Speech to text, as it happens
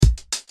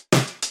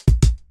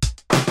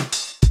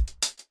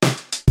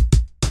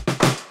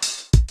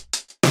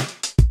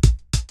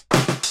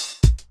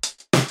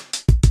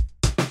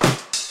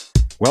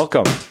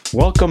Welcome.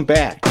 Welcome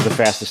back to the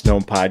Fastest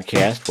Known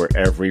podcast, where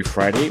every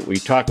Friday we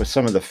talk with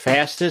some of the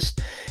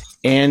fastest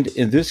and,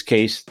 in this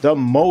case, the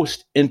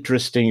most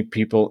interesting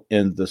people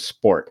in the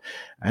sport.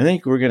 I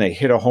think we're going to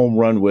hit a home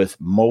run with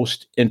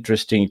most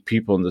interesting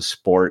people in the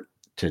sport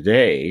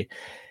today,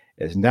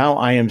 as now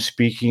I am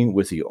speaking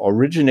with the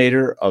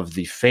originator of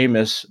the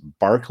famous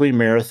Barkley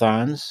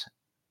Marathons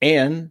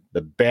and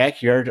the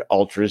Backyard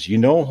Ultras. You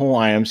know who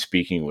I am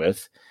speaking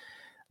with,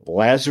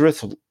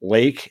 Lazarus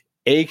Lake,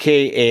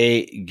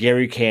 a.k.a.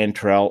 Gary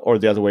Cantrell, or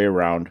the other way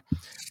around.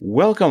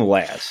 Welcome,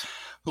 Laz.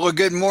 Well,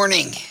 good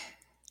morning.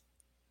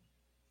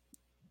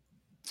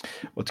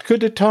 Well, it's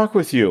good to talk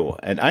with you.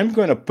 And I'm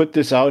going to put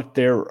this out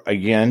there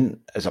again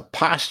as a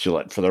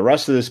postulate for the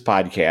rest of this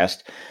podcast.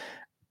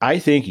 I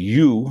think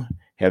you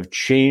have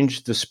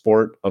changed the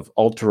sport of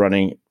ultra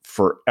running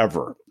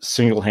forever,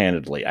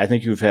 single-handedly. I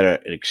think you've had an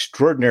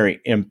extraordinary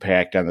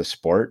impact on the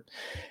sport.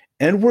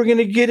 And we're going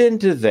to get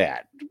into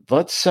that.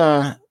 Let's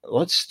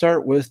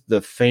start with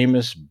the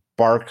famous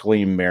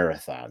Barkley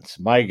Marathons.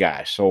 My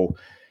gosh. So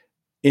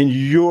in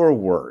your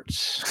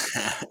words,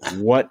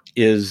 what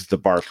is the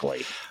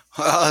Barkley?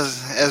 Well,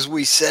 as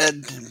we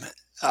said,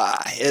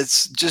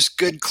 it's just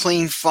good,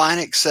 clean fun,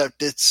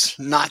 except it's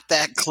not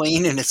that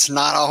clean and it's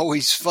not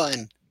always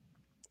fun.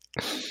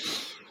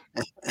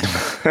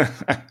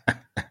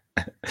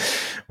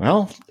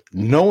 Well,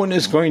 no one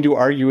is going to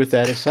argue with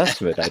that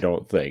assessment, I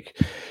don't think.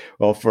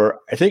 Well,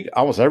 I think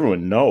almost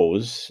everyone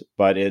knows,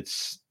 but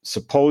it's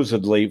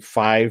supposedly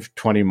 5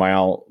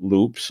 20-mile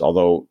loops,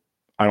 although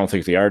I don't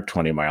think they are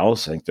 20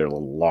 miles. I think they're a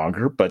little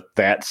longer, but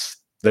that's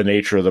the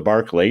nature of the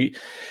Barkley.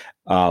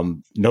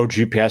 No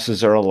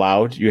GPSs are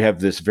allowed. You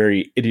have this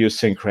very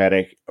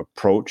idiosyncratic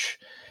approach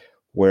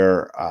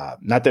where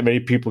not that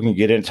many people can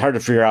get in. It's hard to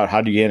figure out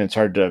how to get in. It's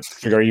hard to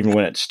figure out even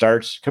when it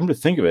starts. Come to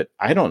think of it,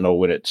 I don't know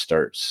when it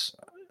starts.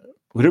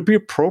 Would it be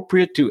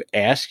appropriate to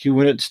ask you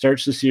when it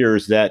starts this year, or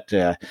is that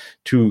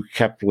too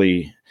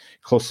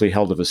closely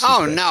held of a secret?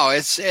 Oh, no,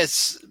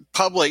 it's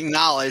public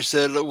knowledge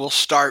that it will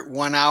start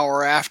 1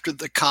 hour after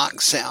the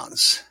conch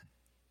sounds.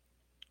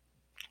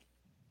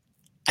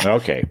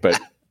 Okay, but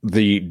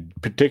the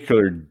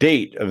particular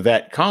date of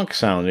that conch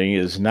sounding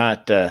is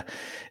not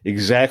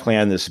exactly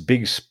on this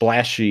big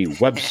splashy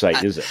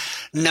website, is it?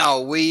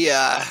 No, we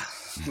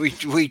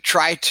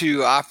try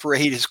to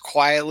operate as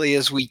quietly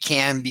as we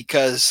can,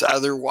 because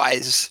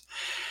otherwise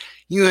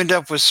you end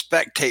up with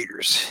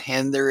spectators,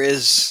 and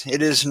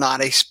it is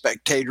not a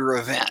spectator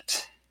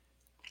event.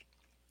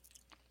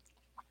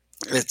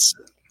 It's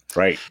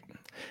right.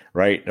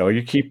 No,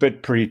 you keep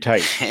it pretty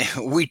tight.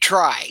 We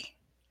try.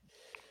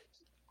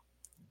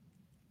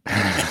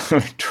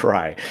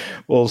 Try.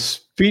 Well,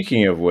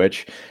 speaking of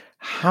which,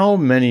 how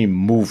many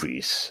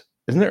movies?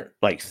 Isn't there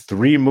like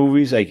 3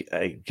 movies? I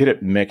get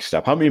it mixed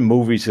up. How many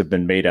movies have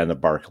been made on the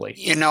Barkley?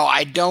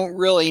 I don't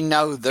really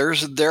know.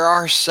 There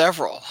are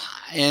several.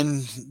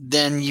 And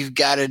then you've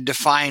got to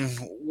define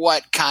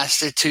what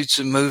constitutes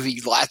a movie.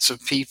 Lots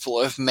of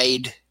people have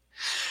made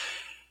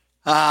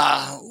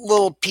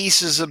little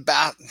pieces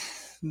about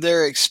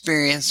their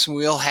experience.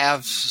 We'll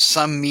have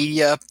some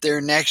media up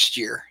there next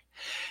year.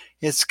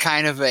 It's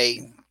kind of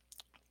a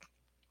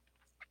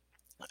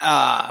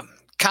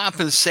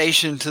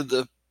compensation to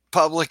the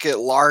public at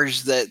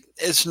large that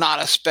it's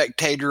not a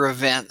spectator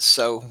event,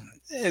 so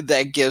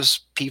that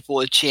gives people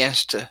a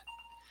chance to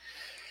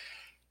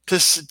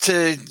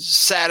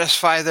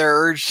satisfy their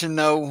urge to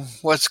know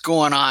what's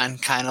going on,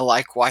 kind of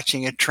like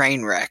watching a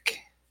train wreck.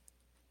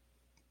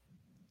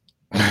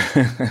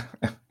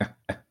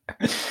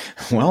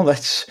 Well,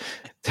 that's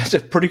a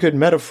pretty good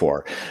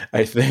metaphor.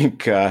 I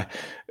think how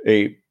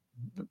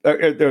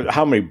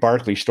many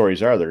Barkley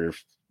stories are there?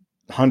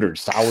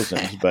 Hundreds,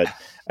 thousands, but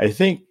I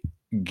think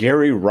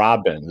Gary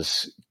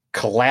Robbins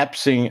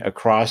collapsing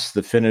across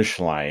the finish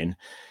line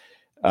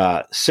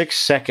 6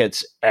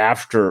 seconds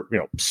after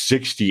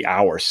 60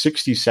 hours,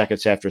 60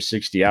 seconds after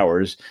 60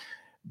 hours,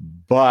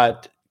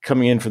 but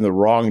coming in from the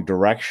wrong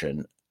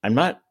direction.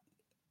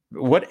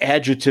 What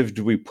adjective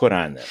do we put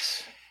on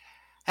this?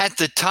 At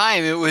the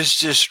time, it was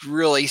just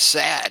really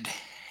sad.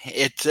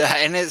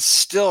 And it's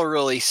still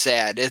really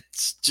sad.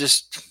 It's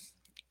just,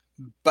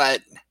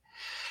 but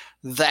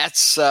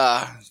that's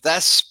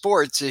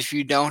sports. If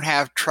you don't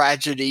have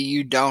tragedy,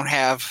 you don't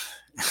have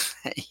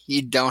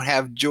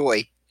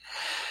joy.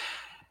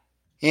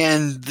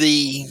 And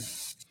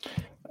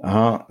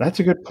that's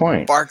a good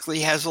point. Barkley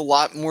has a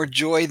lot more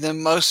joy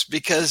than most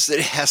because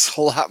it has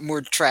a lot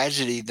more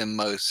tragedy than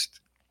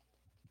most.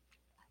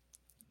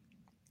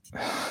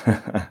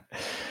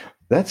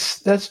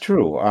 That's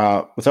true.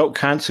 Without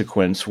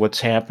consequence, what's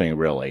happening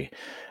really?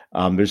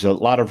 There's a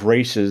lot of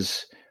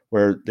races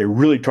where they're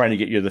really trying to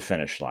get you to the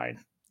finish line,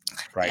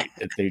 right?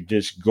 They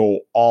just go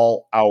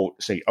all out,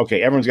 say,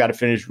 okay, everyone's got to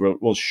finish.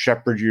 We'll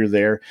shepherd you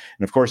there.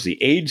 And of course, the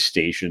aid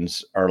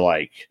stations are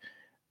like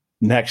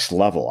next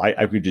level.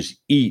 I could just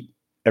eat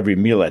every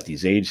meal at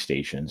these aid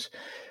stations.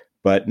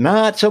 but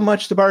not so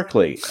much the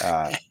Barkley.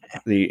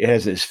 It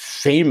has this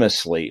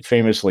famously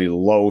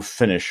low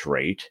finish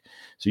rate.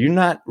 So you're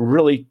not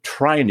really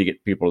trying to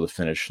get people to the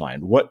finish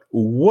line.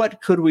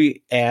 What could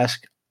we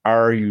ask?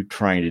 Are you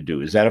trying to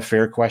do? Is that a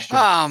fair question?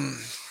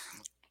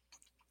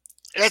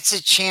 It's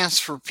a chance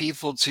for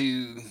people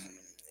to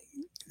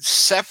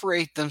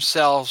separate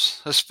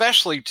themselves,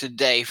 especially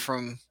today,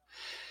 from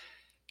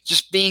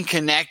just being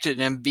connected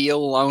and be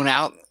alone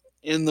out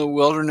in the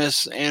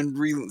wilderness and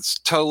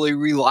totally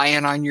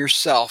relying on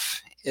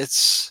yourself.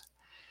 It's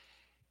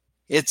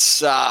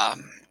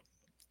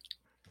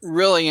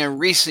really in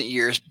recent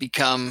years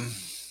become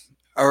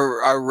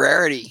a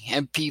rarity,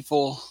 and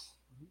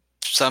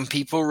some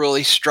people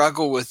really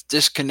struggle with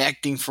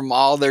disconnecting from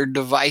all their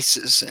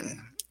devices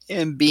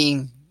and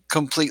being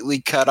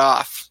completely cut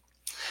off.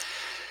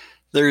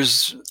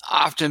 There's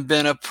often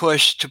been a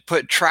push to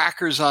put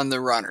trackers on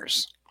the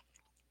runners.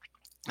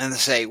 And they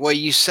say, well,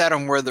 you set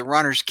them where the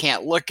runners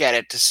can't look at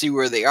it to see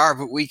where they are,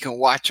 but we can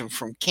watch them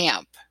from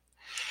camp.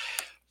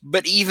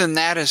 But even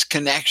that is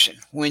connection.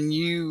 When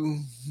you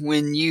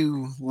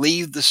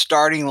leave the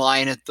starting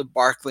line at the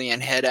Barkley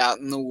and head out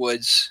in the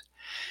woods,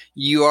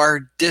 you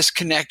are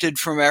disconnected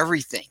from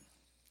everything.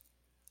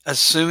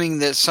 Assuming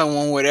that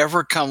someone would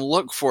ever come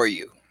look for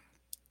you,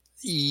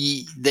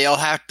 they'll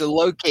have to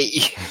locate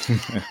you.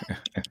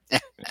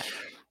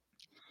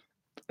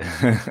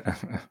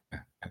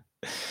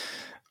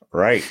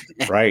 Right.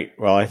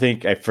 Well, I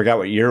forgot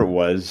what year it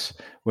was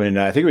when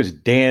I think it was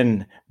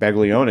Dan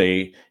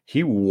Baglione.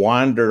 He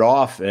wandered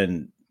off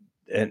and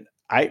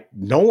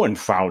no one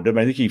found him.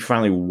 I think he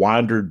finally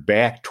wandered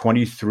back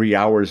 23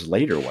 hours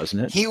later,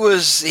 wasn't it? He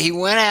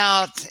went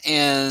out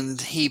and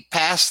he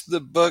passed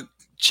the book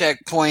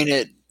checkpoint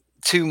at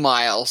 2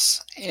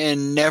 miles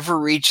and never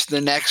reached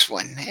the next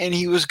one. And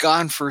he was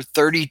gone for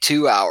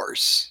 32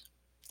 hours.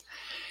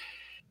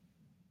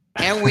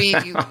 And we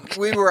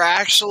were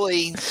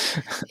actually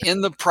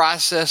in the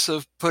process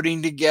of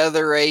putting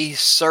together a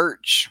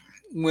search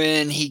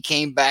when he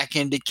came back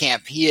into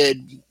camp. He had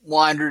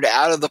wandered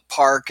out of the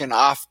park and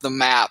off the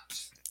map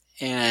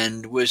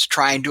and was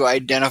trying to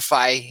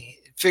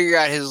figure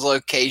out his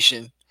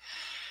location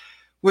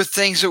with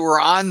things that were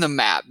on the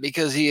map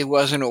because he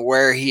wasn't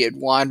aware he had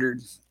wandered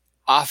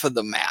off of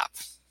the map.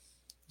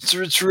 So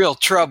it's real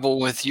trouble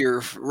with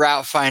your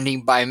route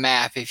finding by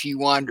map if you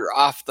wander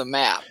off the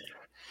map.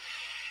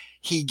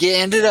 He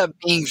ended up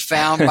being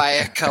found by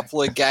a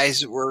couple of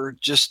guys that were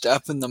just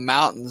up in the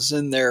mountains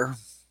in their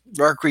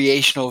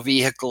recreational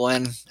vehicle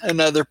in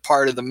another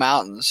part of the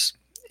mountains.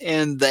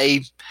 And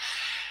they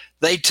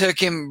took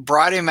him,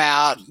 brought him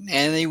out,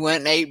 and he went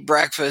and ate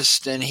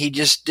breakfast, and he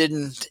just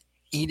didn't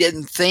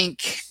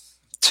think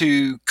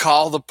to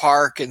call the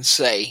park and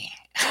say,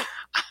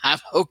 I'm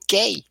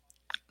okay.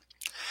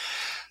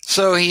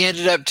 So he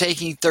ended up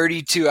taking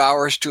 32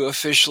 hours to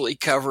officially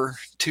cover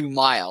 2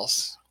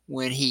 miles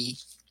when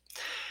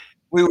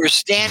we were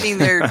standing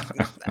there,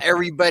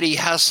 everybody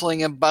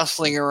hustling and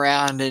bustling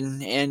around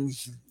and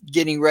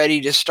getting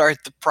ready to start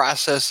the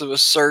process of a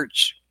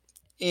search.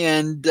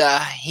 And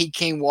he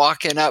came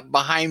walking up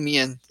behind me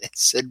and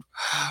said,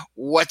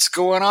 what's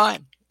going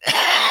on?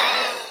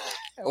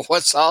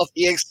 What's all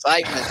the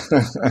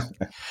excitement?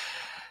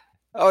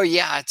 Oh,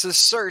 yeah, it's a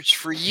search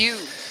for you.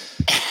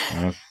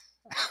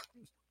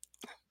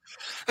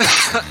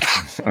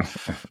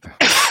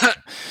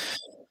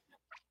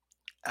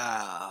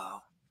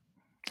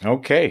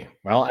 Okay.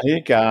 Well, I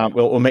think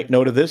we'll make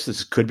note of this.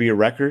 This could be a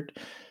record.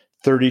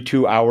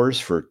 32 hours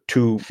for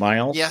 2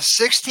 miles. Yeah,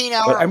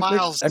 16-hour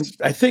miles.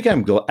 I think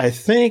I'm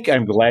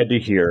glad to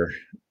hear.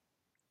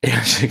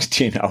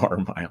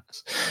 16-hour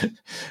miles.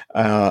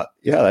 Yeah,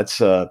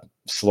 that's a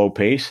slow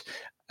pace.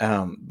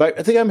 But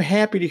I think I'm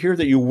happy to hear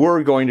that you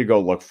were going to go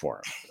look for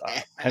him.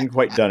 Hadn't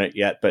quite done it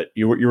yet, but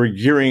you were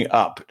gearing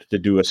up to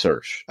do a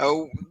search.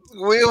 Oh,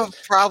 we'll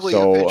probably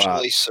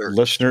eventually search.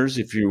 Listeners,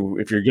 if you're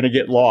going to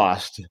get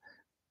lost,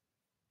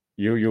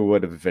 you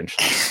would have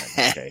eventually.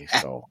 Okay,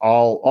 so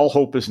all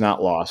hope is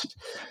not lost.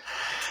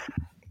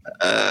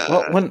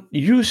 Well, when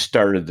you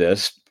started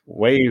this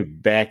way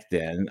back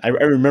then, I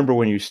remember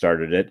when you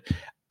started it,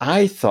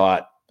 I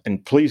thought,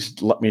 and please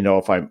let me know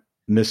if I'm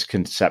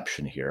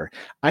misconception here,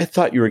 I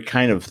thought you were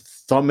kind of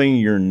thumbing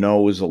your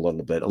nose a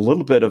little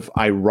bit of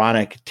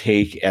ironic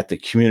take at the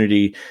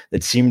community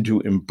that seemed to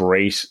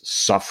embrace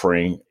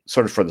suffering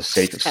sort of for the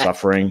sake of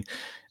suffering,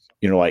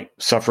 like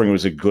suffering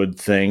was a good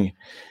thing.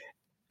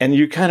 And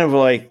you kind of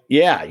like,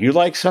 yeah, you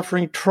like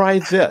suffering, try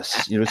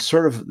this,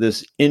 sort of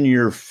this in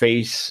your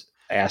face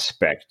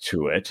aspect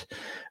to it.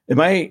 Am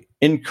I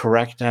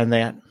incorrect on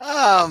that?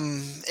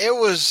 It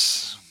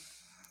was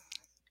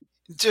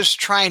just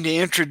trying to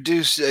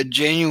introduce a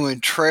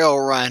genuine trail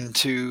run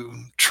to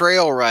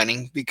trail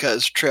running,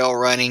 because trail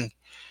running,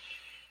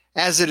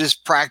 as it is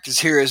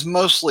practiced here, is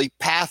mostly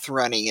path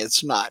running.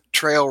 It's not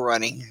trail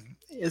running.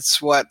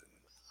 It's what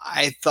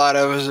I thought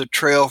of as a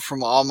trail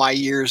from all my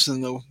years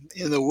in the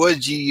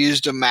woods. You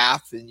used a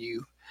map and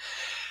you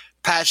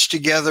patched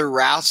together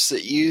routes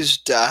that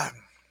used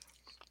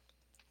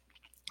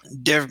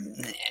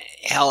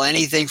hell,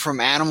 anything from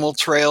animal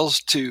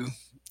trails to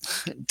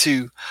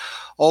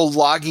old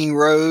logging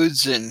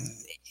roads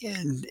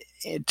and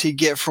to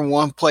get from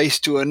one place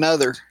to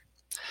another.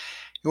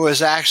 It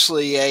was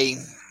actually a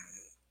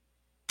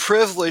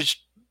privileged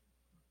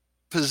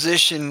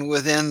position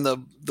within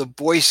the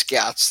Boy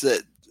Scouts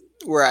that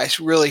where I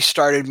really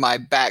started my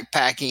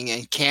backpacking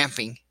and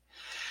camping,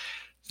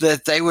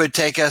 that they would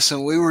take us,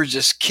 and we were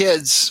just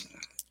kids,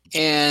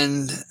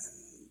 and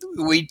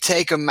we'd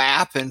take a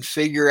map and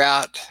figure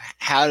out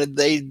how did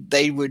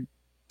they would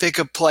pick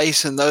a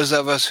place, and those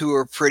of us who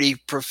were pretty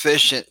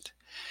proficient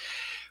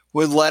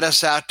would let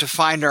us out to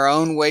find our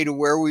own way to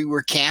where we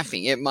were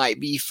camping. It might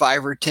be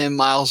 5 or 10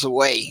 miles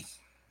away.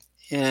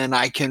 And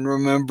I can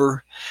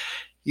remember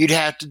you'd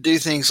have to do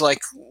things like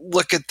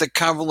look at the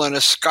Cumberland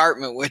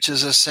Escarpment, which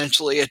is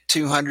essentially a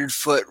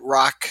 200-foot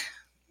rock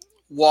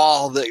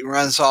wall that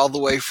runs all the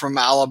way from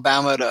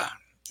Alabama to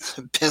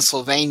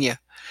Pennsylvania,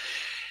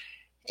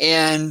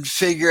 and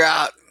figure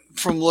out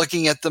from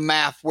looking at the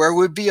map where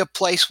would be a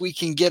place we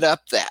can get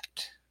up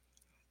that.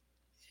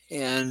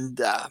 And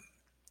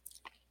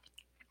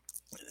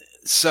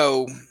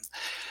so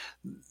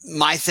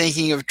my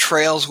thinking of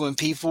trails when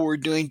people were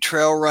doing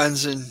trail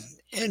runs and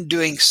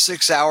doing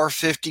 6-hour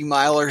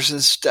 50-milers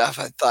and stuff,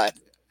 I thought,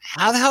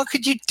 how the hell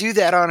could you do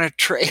that on a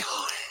trail?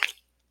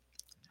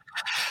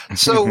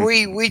 So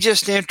we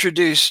just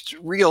introduced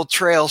real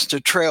trails to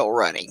trail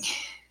running.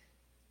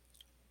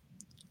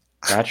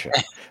 Gotcha.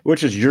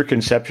 Which is your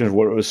conception of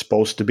what it was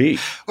supposed to be.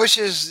 Which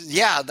is,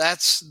 yeah,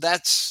 that's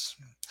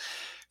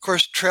of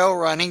course, trail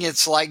running,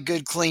 it's like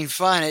good, clean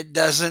fun. It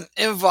doesn't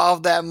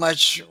involve that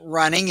much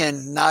running,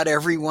 and not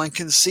everyone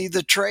can see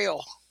the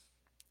trail.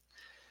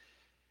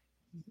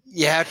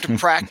 You have to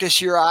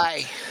practice your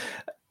eye.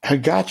 I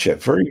gotcha.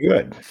 Very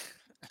good.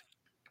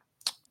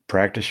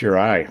 Practice your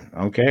eye.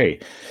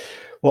 Okay.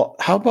 Well,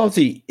 how about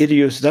the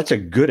that's a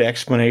good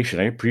explanation.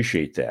 I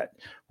appreciate that.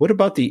 What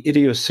about the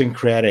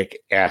idiosyncratic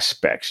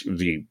aspects?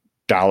 The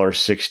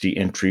 $1.60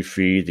 entry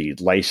fee, the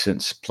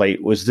license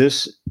plate. Was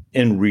this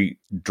in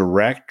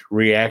direct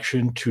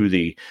reaction to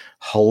the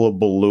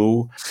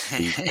hullabaloo,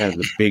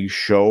 the big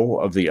show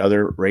of the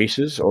other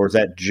races, or is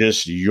that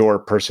just your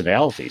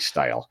personality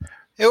style?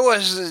 It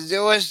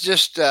was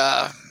just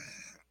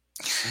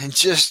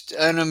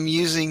an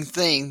amusing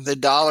thing. The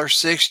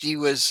 $1.60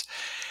 was,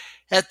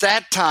 at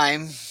that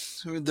time,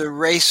 the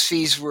race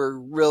fees were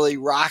really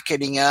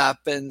rocketing up,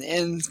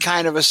 and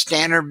kind of a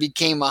standard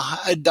became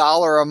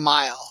 $1 a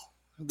mile.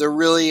 The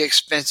really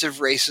expensive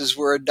races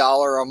were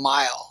 $1 a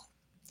mile,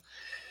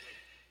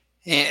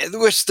 and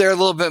which they're a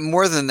little bit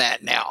more than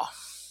that now.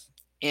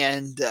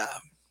 And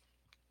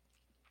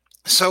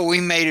so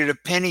we made it a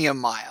penny a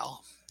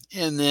mile,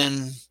 and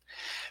then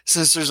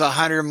since there's a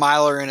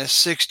 100-miler and a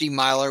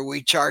 60-miler,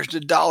 we charged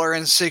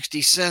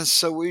 $1.60.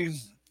 So we,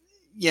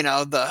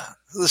 the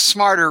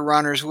smarter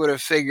runners would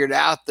have figured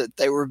out that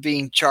they were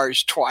being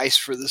charged twice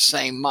for the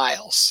same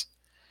miles.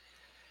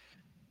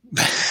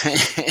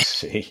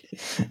 See.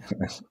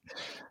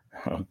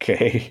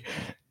 Okay.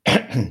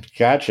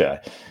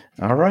 Gotcha.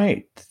 All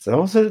right.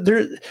 Those are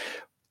there.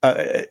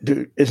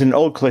 Is an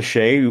old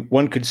cliche.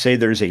 One could say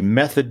there's a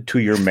method to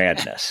your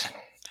madness.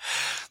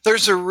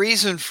 There's a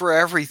reason for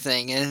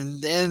everything,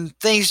 and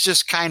things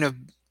just kind of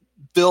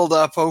build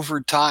up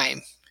over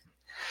time.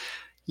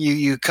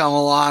 You come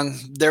along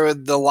there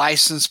with the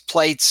license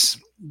plates.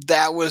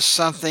 That was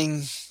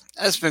something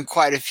that's been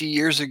quite a few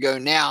years ago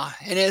now,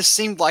 and it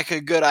seemed like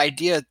a good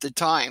idea at the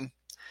time.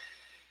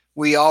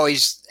 We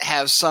always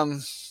have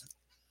some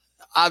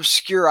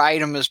obscure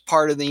item as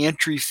part of the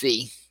entry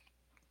fee.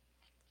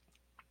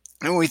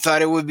 And we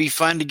thought it would be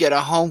fun to get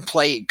a home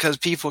plate because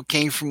people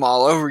came from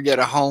all over get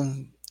a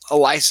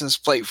license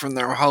plate from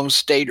their home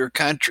state or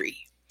country.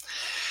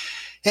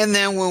 And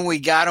then when we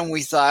got them,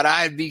 we thought,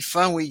 it'd be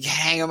fun. We'd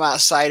hang them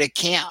outside of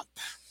camp.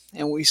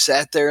 And we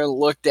sat there and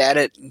looked at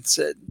it and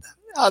said,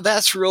 oh,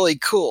 that's really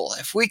cool.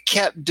 If we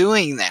kept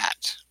doing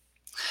that,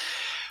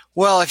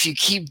 well, if you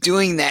keep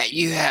doing that,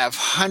 you have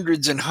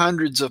hundreds and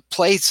hundreds of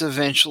plates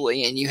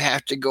eventually, and you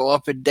have to go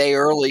up a day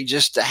early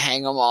just to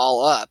hang them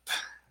all up.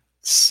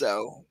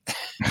 So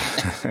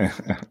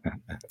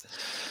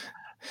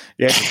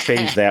you have to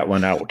phase that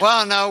one out.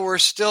 Well, no, we're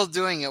still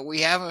doing it.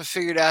 We haven't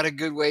figured out a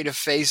good way to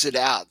phase it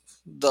out.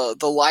 The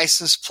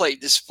license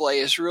plate display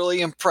is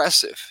really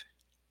impressive.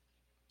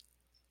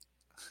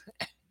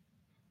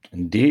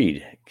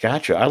 Indeed.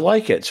 Gotcha. I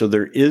like it. So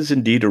there is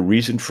indeed a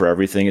reason for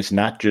everything. It's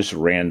not just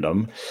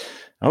random.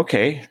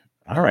 Okay.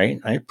 All right.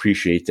 I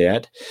appreciate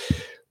that.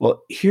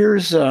 Well,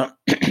 here's so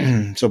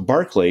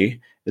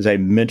Barkley, as I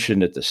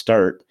mentioned at the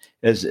start,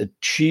 has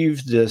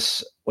achieved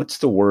this, what's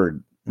the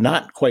word?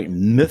 Not quite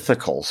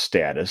mythical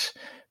status,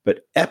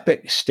 but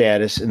epic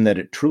status in that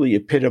it truly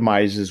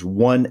epitomizes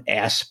one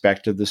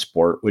aspect of the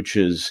sport, which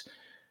is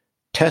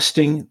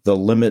testing the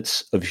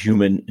limits of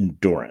human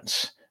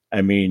endurance.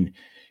 I mean,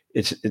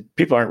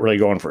 people aren't really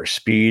going for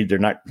speed.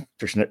 They're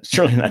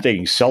certainly not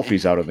taking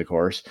selfies out of the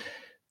course.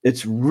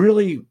 It's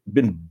really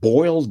been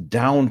boiled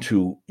down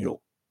to,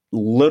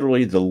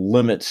 literally the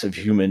limits of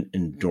human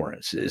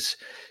endurance.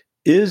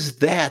 Is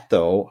that,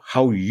 though,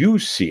 how you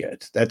see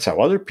it? That's how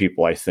other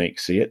people, I think,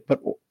 see it.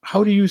 But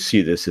how do you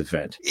see this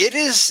event? It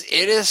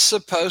is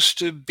supposed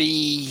to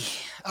be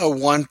a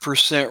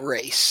 1%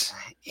 race.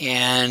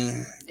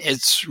 And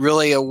it's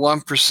really a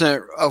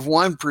 1% of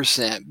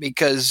 1%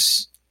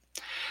 because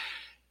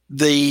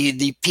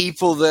the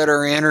people that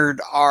are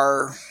entered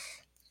are,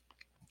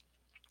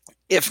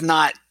 if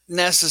not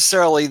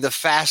necessarily the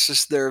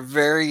fastest, they're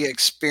very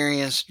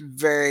experienced,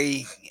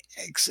 very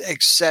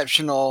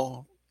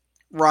exceptional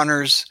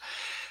runners.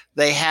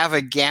 They have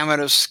a gamut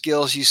of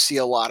skills. You see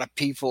a lot of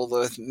people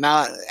with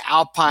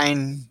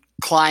alpine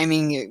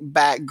climbing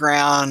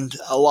background,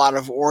 a lot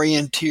of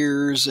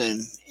orienteers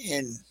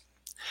and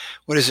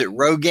what is it,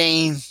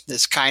 Rogaine?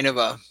 That's kind of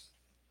a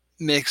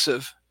mix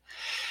of,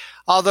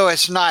 although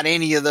it's not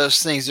any of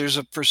those things, there's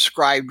a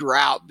prescribed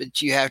route,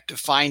 but you have to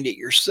find it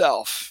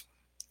yourself.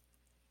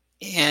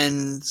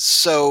 And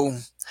so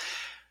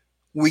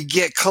we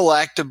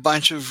collect a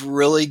bunch of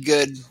really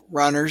good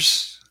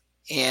runners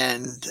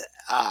and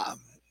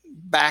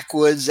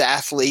backwoods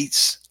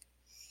athletes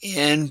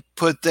and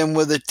put them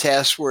with a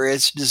test where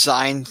it's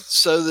designed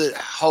so that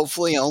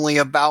hopefully only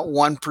about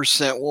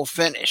 1% will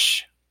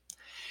finish.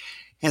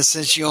 And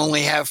since you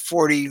only have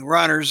 40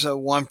 runners, a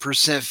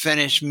 1%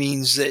 finish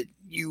means that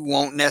you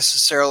won't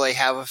necessarily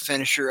have a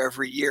finisher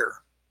every year.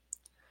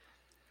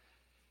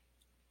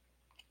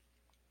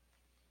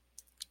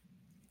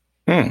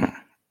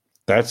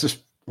 That's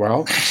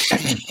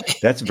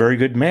that's very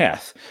good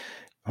math.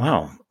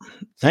 Wow.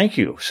 Thank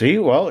you. See,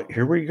 well,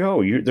 here we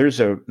go.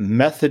 There's a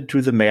method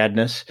to the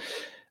madness,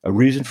 a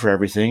reason for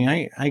everything.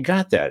 I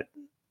got that.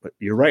 But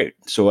you're right.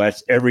 So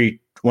that's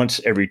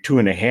once every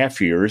 2.5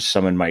 years,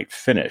 someone might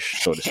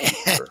finish, so to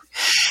speak, or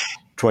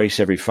twice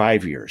every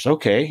 5 years.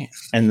 Okay.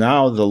 And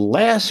now the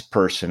last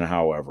person,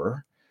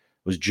 however,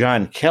 was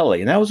John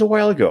Kelly. And that was a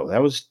while ago.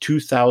 That was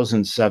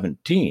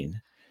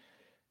 2017.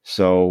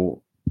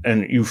 So,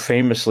 and you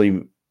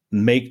famously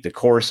make the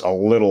course a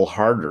little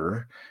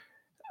harder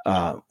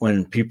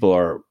when people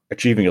are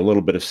achieving a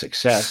little bit of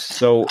success.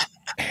 So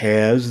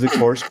has the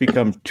course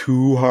become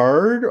too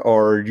hard,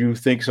 or do you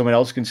think someone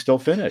else can still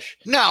finish?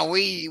 No,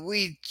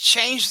 we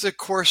change the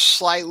course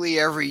slightly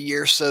every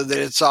year so that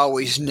it's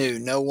always new.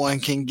 No one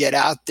can get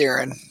out there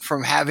and,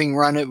 from having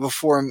run it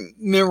before,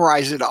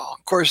 memorize it all.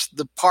 Of course,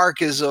 the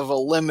park is of a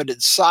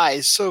limited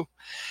size, so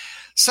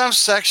some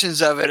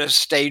sections of it have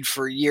stayed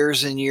for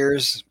years and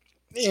years.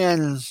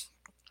 And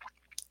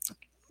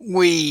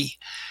we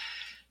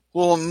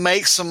will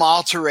make some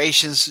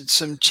alterations and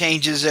some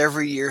changes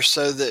every year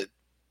so that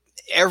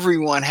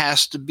everyone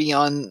has to be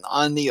on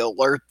the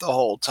alert the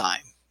whole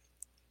time.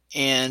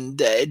 And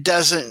it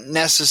doesn't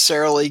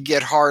necessarily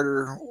get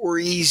harder or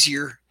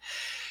easier.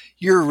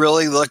 You're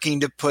really looking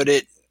to put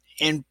it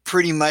in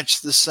pretty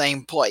much the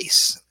same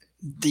place.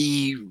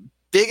 The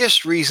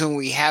biggest reason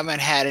we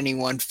haven't had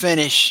anyone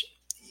finish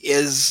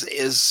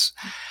is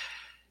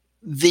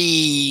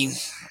the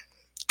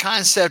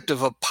concept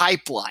of a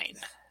pipeline.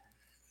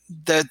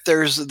 That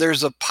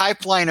there's a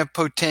pipeline of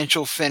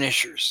potential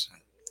finishers.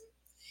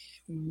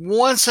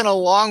 Once in a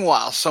long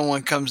while,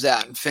 someone comes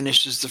out and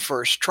finishes the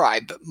first try,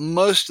 but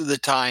most of the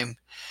time,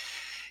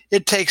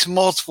 it takes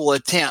multiple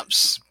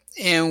attempts.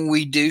 And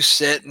we do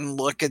sit and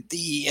look at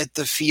the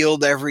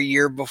field every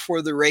year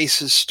before the race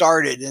has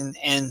started,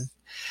 and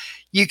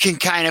you can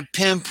kind of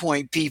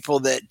pinpoint people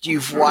that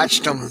you've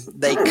watched them.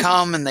 They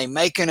come and they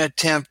make an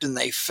attempt and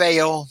they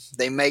fail.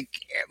 They make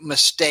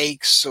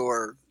mistakes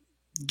or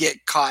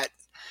get caught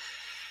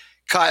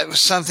with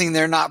something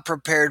they're not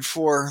prepared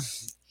for,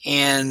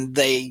 and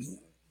the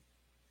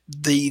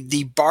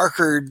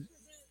barker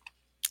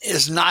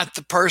is not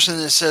the person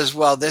that says,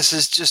 well, this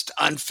is just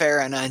unfair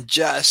and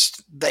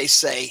unjust. They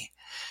say,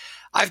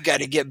 I've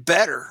got to get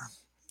better.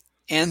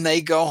 And they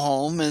go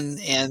home and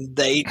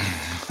they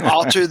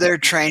alter their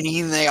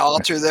training, they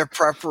alter their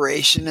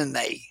preparation, and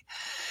they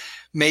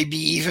maybe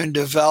even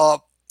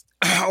develop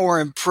or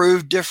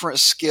improve different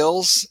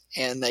skills,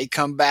 and they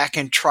come back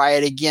and try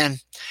it again.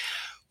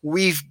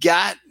 We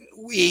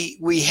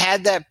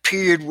had that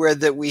period where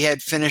we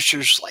had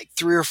finishers like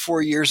 3 or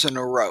 4 years in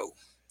a row.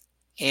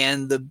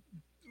 And the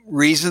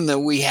reason that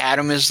we had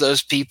them is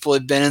those people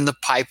had been in the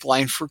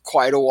pipeline for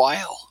quite a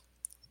while.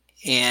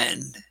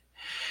 And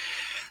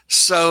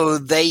so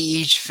they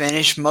each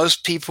finish.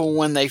 Most people,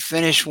 when they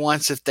finish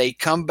once, if they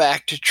come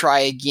back to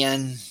try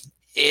again,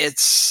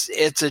 it's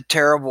a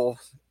terrible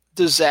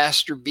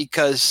disaster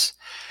because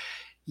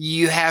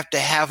you have to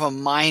have a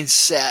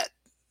mindset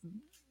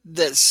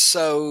that's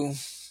so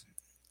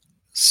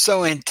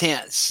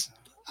intense.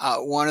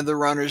 One of the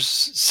runners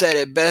said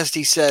it best.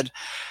 He said,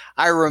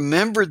 I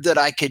remembered that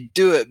I could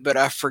do it, but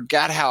I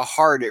forgot how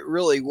hard it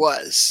really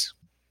was.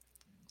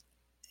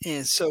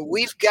 And so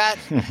we've got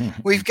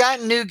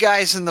new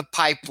guys in the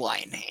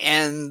pipeline,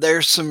 and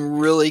there's some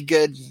really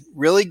good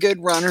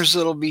runners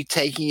that'll be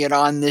taking it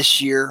on this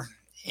year.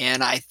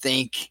 And I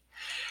think,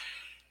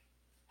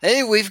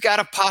 hey, we've got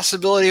a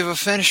possibility of a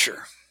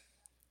finisher.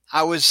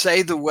 I would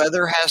say the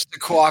weather has to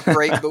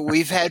cooperate, but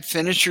we've had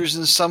finishers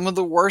in some of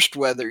the worst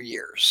weather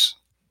years.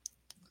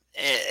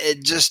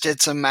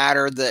 It's a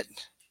matter that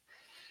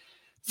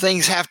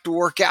things have to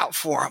work out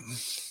for them.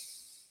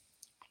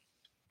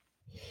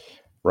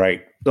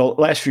 Right. The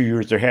last few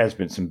years, there has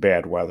been some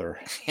bad weather.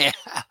 Yeah.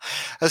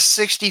 A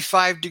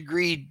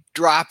 65-degree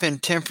drop in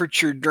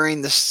temperature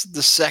during the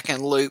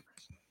second loop,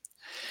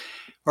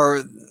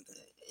 or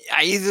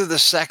either the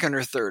second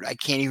or third. I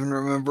can't even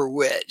remember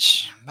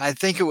which. I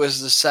think it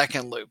was the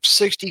second loop.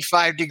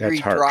 65-degree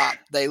drop.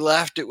 They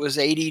left. It was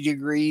 80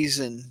 degrees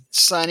and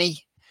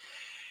sunny.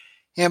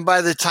 And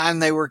by the time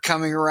they were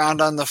coming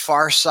around on the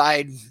far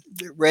side,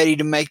 ready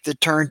to make the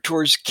turn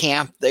towards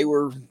camp,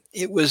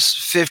 it was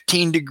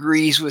 15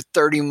 degrees with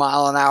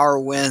 30-mile-an-hour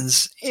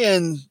winds,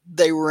 and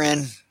they were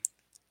in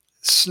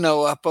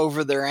snow up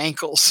over their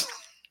ankles.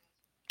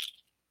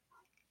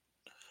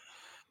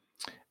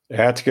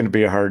 That's going to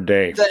be a hard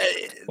day.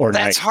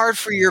 That's hard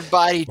for your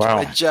body to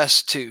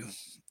adjust to.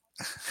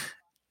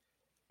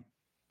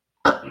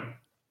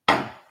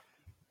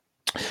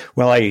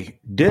 Well, I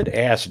did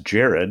ask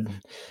Jared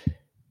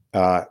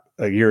a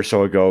year or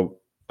so ago,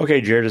 okay,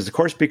 Jared, does the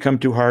course become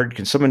too hard?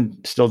 Can someone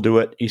still do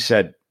it? He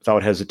said,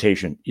 without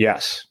hesitation,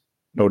 yes,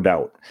 no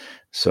doubt.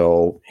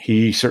 So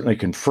he certainly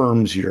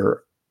confirms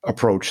your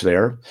approach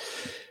there.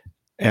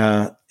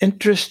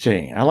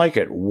 Interesting. I like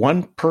it.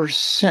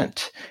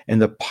 1% in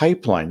the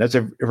pipeline. That's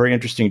a very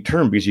interesting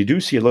term because you do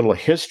see a little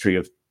history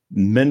of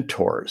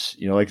mentors.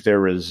 Like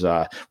there was,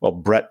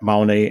 Brett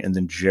Maunay and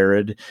then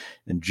Jared.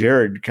 And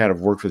Jared kind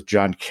of worked with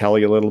John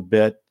Kelly a little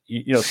bit.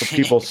 So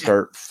people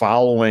start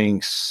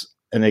following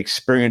an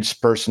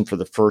experienced person for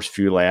the first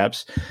few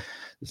laps.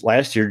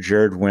 Last year,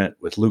 Jared went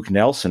with Luke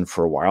Nelson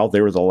for a while.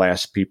 They were the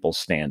last people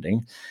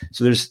standing.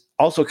 So there's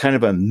also kind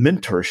of a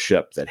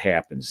mentorship that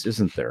happens,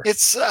 isn't there?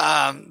 It's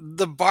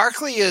the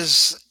Barkley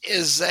is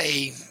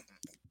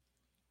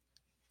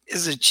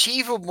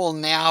achievable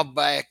now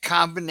by a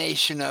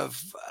combination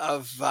of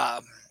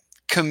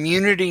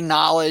community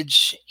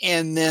knowledge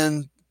and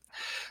then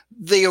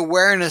the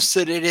awareness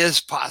that it is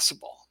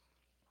possible.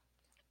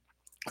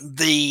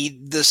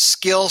 The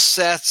skill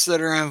sets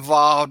that are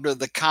involved, or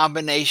the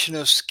combination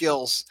of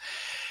skills.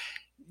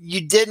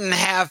 You didn't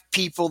have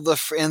people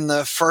in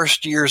the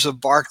first years of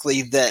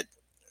Barkley that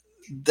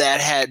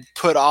had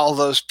put all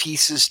those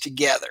pieces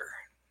together.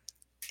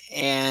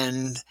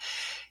 And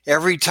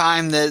every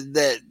time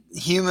that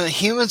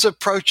humans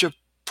approach a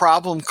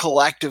problem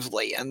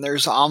collectively, and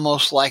there's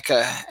almost like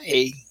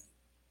a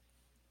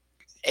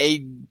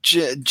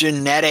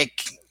genetic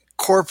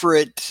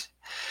corporate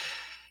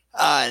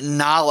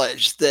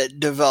knowledge that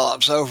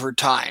develops over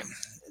time.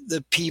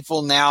 The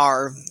people now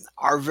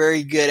are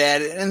very good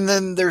at it. And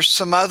then there's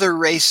some other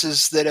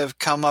races that have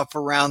come up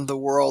around the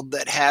world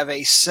that have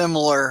a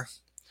similar.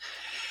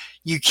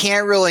 You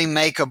can't really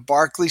make a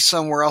Barkley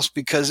somewhere else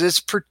because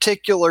it's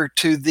particular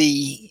to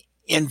the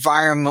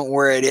environment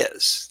where it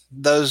is.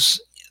 Those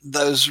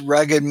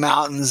rugged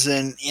mountains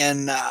in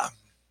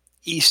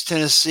East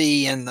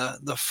Tennessee and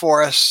the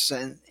forests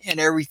and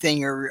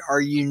everything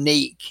are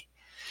unique.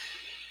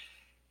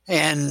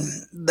 And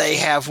they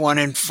have one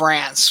in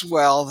France.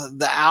 Well,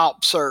 the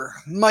Alps are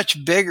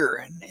much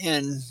bigger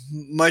and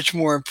much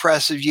more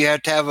impressive. You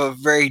have to have a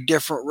very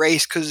different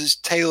race because it's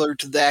tailored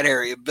to that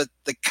area. But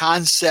the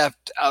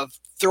concept of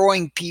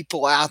throwing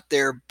people out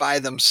there by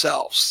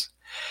themselves,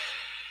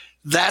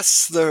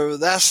 that's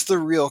the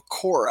real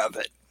core of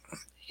it.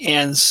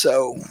 And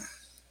so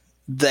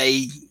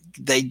they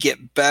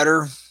get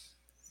better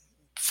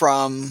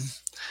from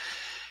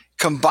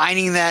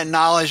combining that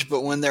knowledge,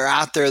 but when they're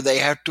out there, they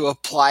have to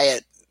apply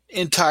it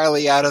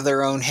entirely out of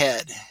their own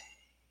head.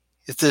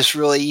 If this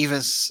really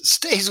even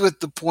stays with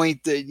the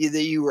point that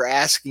you were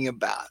asking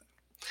about.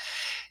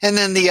 And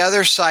then the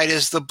other side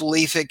is the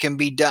belief it can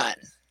be done.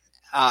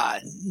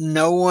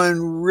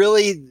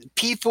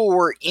 People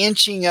were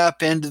inching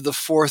up into the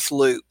fourth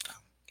loop.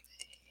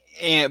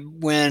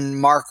 And when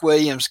Mark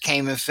Williams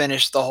came and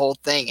finished the whole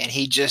thing, and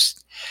he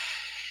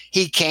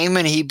came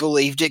and he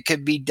believed it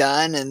could be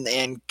done,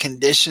 and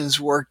conditions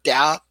worked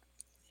out,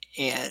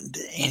 and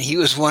he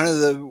was one of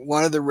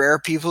the rare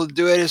people to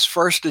do it his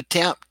first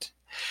attempt,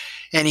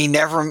 and he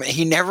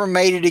never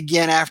made it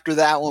again after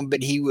that one.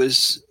 But he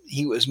was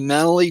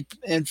mentally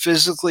and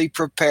physically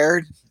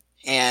prepared,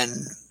 and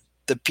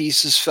the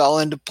pieces fell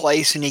into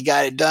place, and he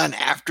got it done.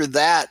 After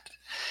that,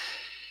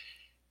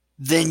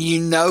 then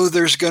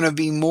there's going to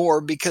be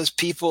more because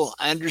people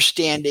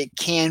understand it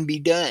can be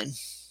done.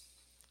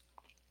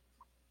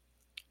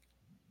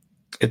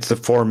 It's the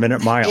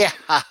 4-minute mile. Yeah.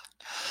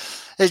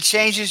 It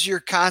changes your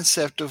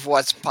concept of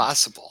what's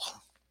possible.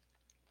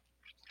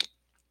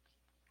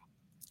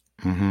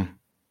 Mm-hmm.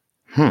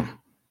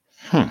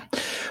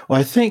 Well,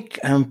 I think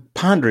I'm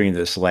pondering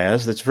this,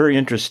 Laz. That's very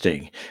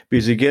interesting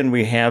because, again,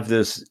 we have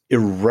this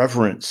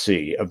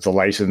irreverency of the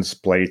license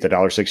plate, the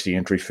 $1.60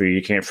 entry fee.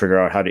 You can't figure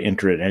out how to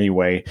enter it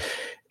anyway,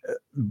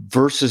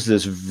 versus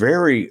this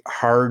very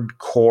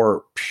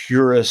hardcore,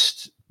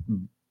 purist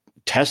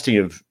testing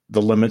of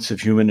the limits of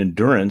human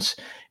endurance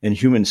and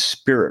human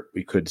spirit,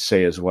 we could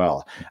say as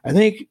well. I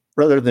think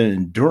rather than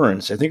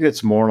endurance, I think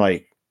it's more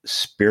like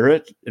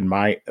spirit, in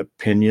my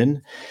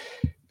opinion,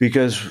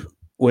 because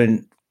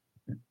when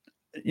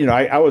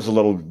I was a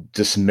little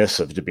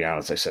dismissive, to be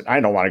honest. I said, I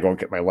don't want to go and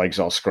get my legs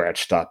all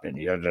scratched up, and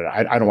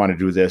I don't want to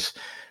do this.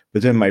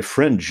 But then my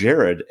friend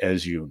Jared,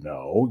 as you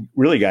know,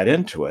 really got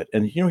into it,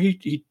 and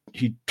he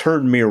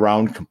turned me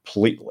around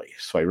completely.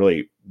 So I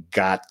really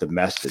got the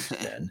message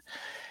then,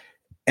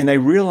 and I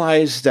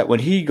realized that when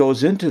he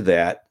goes into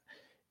that,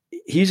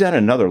 he's at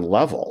another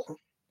level,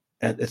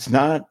 and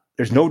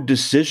there's no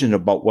decision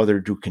about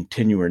whether to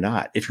continue or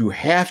not. If you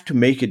have to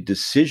make a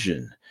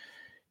decision,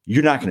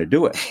 you're not going to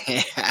do it.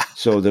 Yeah.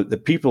 So the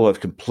people who have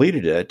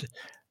completed it,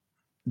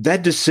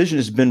 that decision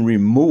has been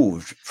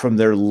removed from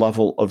their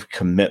level of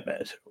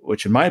commitment,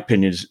 which in my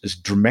opinion is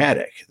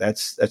dramatic.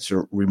 That's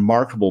a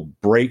remarkable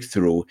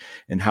breakthrough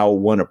in how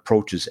one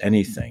approaches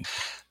anything.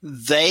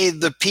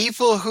 The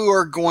people who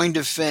are going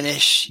to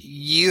finish,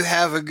 you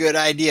have a good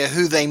idea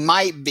who they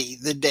might be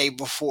the day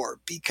before,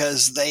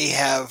 because they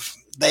have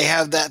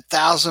that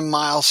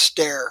 1,000-mile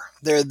stare.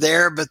 They're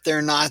there, but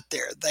they're not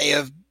there. They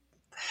have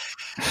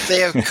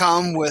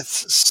come with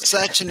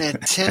such an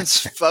intense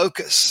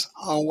focus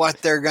on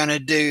what they're going to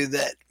do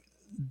that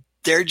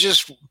they're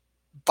just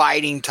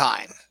biding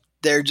time.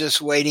 They're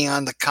just waiting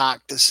on the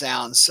conch to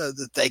sound so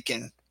that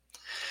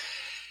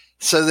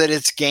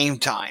it's game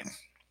time.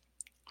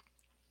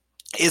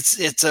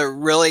 It's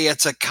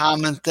a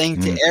common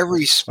thing to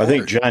every sport. I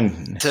think,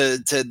 John,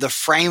 to the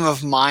frame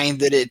of mind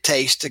that it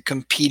takes to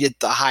compete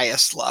at the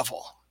highest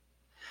level.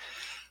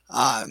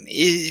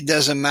 It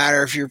doesn't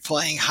matter if you're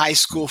playing high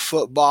school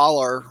football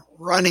or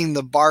running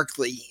the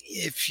Barkley.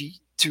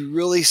 To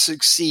really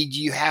succeed,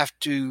 you have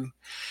to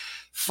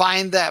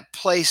find that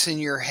place in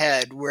your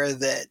head where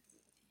that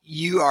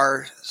you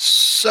are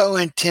so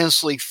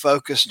intensely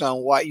focused on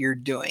what you're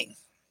doing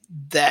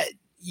that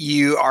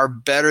you are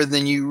better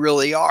than you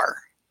really are.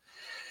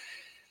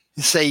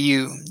 Say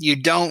you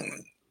don't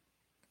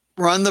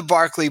run the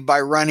Barkley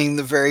by running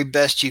the very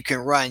best you can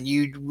run.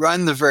 You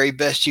run the very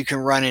best you can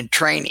run in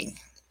training.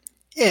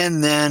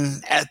 And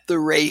then at the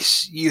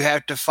race, you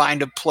have to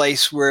find a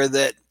place where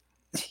that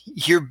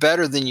you're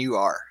better than you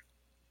are.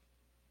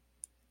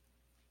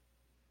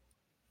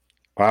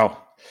 Wow.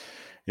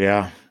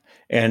 Yeah.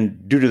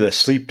 And due to the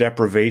sleep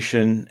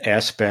deprivation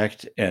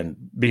aspect and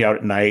being out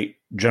at night,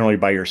 generally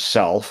by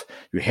yourself,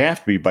 you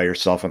have to be by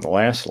yourself on the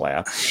last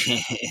lap.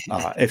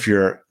 If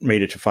you're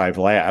made it to 5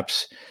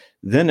 laps,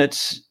 then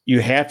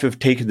you have to have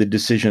taken the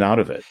decision out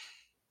of it,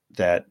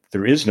 that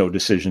there is no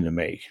decision to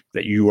make,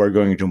 that you are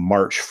going to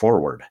march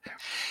forward.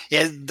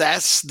 Yeah,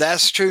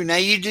 that's true. Now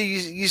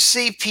you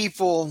see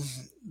people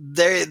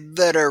there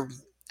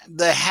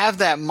that have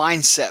that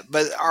mindset,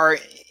 but are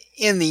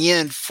in the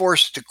end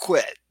forced to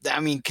quit. I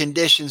mean,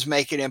 conditions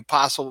make it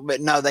impossible, but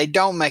no, they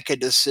don't make a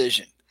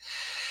decision.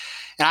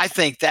 And I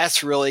think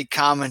that's really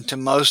common to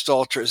most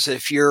ultras.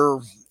 If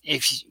you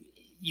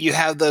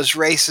have those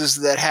races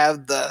that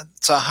have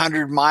it's a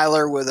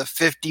 100-miler with a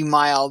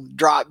 50-mile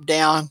drop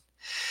down,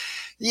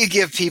 you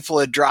give people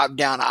a drop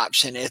down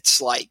option. It's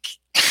like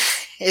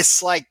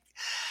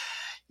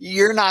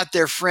you're not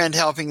their friend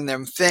helping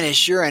them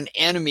finish. You're an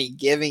enemy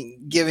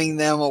giving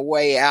them a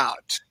way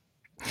out.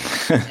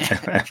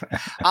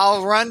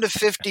 I'll run to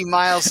 50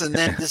 miles and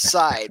then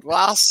decide. Well,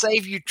 I'll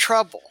save you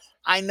trouble.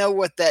 I know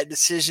what that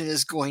decision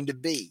is going to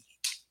be.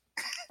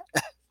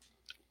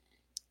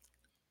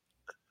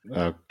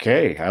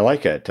 Okay, I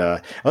like it.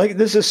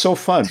 This is so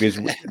fun because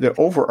the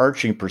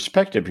overarching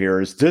perspective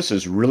here is this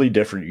is really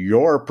different.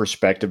 Your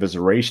perspective as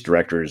a race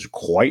director is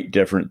quite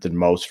different than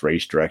most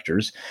race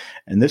directors.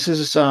 And this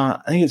is, I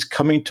think it's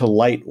coming to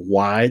light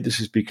why this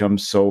has become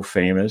so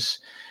famous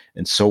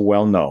and so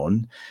well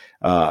known.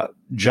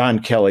 John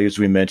Kelly, as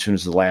we mentioned,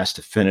 was the last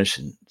to finish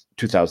in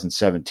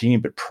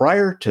 2017. But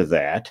prior to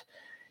that,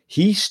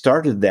 he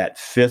started that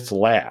 5th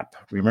lap.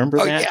 Remember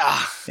that?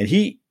 Yeah. And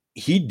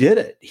he did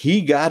it.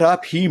 He got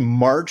up, he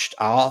marched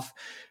off.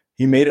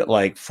 He made it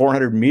like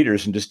 400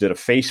 meters and just did a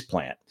face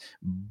plant.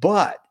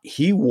 But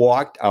he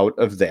walked out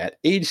of that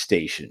aid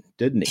station,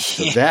 didn't he?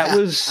 So that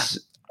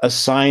was a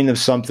sign of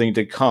something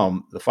to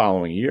come the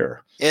following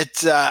year.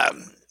 It's a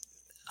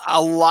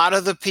lot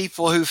of the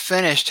people who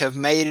finished have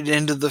made it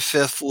into the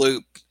 5th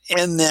loop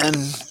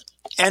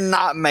and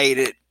not made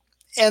it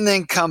and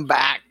then come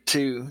back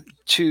to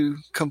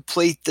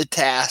complete the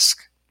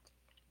task.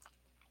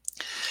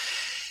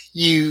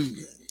 You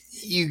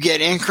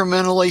get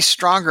incrementally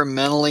stronger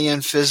mentally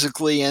and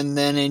physically, and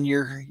then in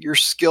your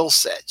skill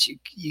sets,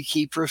 you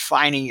keep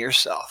refining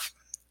yourself.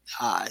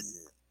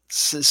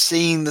 So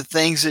seeing the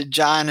things that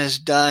John has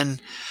done,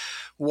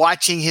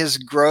 watching his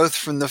growth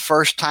from the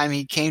first time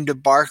he came to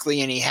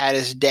Barkley and he had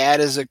his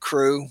dad as a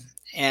crew,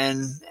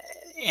 and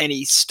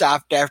he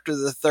stopped after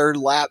the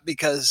 3rd lap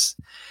because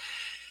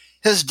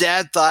his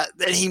dad thought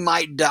that he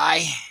might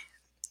die.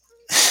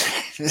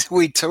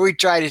 We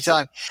try to tell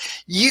him,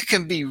 you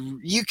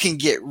can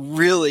get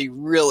really,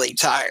 really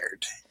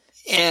tired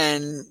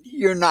and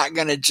you're not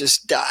going to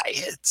just die.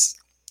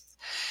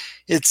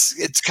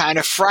 it's kind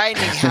of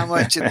frightening how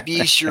much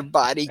abuse your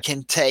body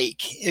can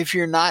take. If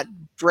you're not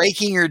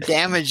breaking or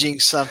damaging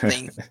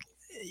something,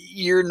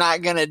 you're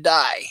not going to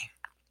die.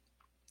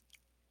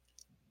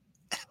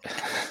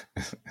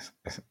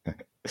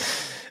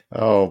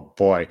 Oh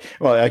boy!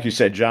 Well, like you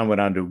said, John went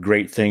on to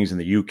great things in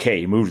the UK.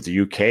 He moved to the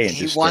UK and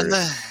just started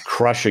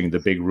crushing the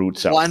big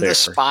roots out there. Won the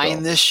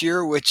Spine this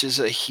year, which is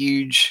a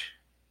huge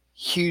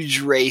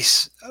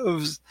race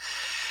of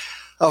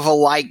a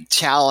like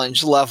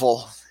challenge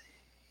level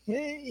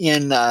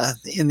in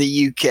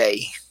the UK.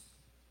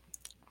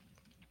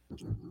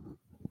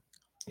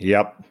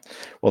 Yep.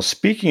 Well,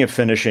 speaking of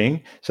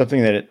finishing,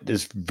 something that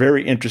is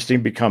very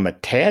interesting, become a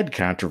tad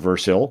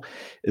controversial,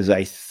 is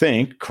I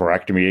think,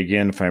 correct me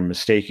again if I'm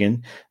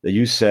mistaken, that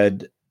you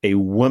said a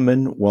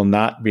woman will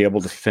not be able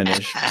to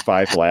finish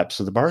 5 laps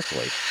of the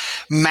Barkley.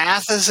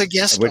 Math is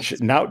against which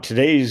them. Now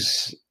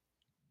today's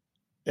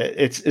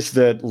it's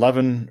the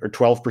 11 or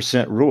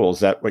 12% rule. Is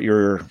that what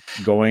you're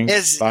going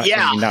by?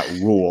 Yeah. I mean, not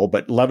rule,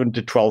 but 11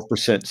 to 12%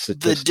 statistic.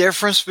 The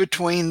difference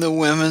between the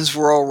women's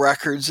world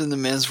records and the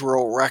men's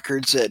world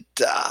records at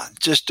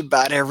just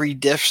about every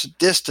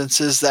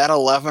distance is that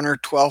 11 or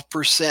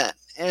 12%.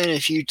 And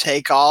if you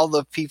take all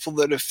the people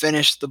that have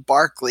finished the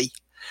Barkley,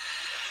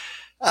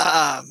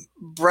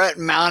 Brett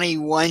Mowney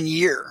 1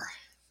 year,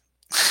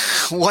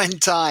 one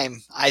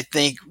time, I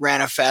think,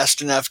 ran a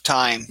fast enough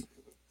time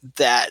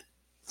that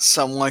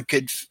someone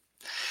could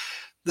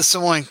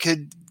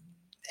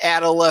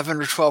add 11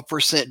 or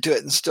 12% to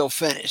it and still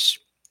finish.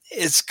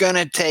 It's going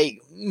to take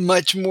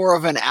much more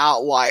of an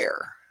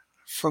outlier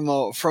from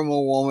a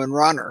woman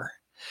runner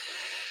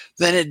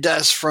than it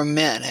does from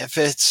men. If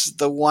it's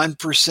the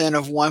 1%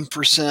 of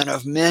 1%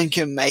 of men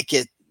can make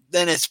it,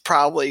 then it's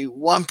probably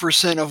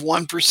 1% of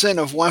 1%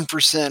 of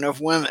 1%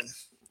 of women.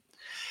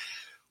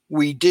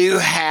 We do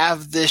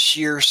have this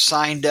year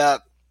signed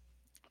up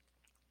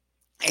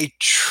a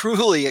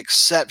truly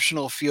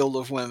exceptional field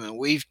of women.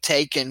 We've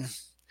taken,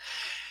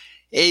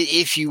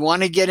 if you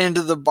want to get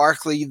into the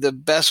Barkley, the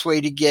best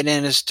way to get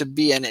in is to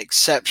be an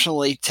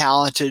exceptionally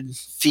talented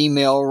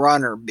female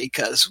runner,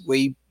 because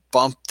we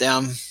bump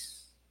them.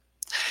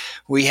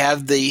 We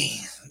have the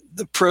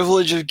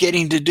privilege of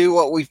getting to do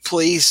what we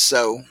please,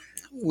 so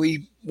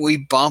we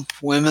bump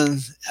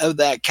women of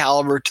that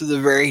caliber to the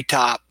very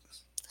top.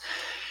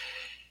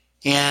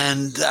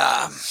 And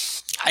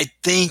I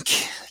think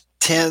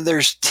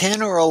there's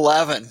 10 or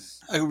 11,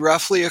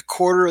 roughly a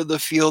quarter of the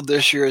field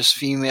this year is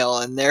female,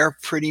 and they're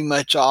pretty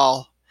much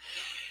all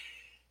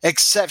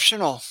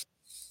exceptional.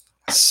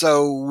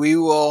 So we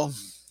will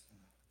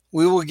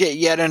get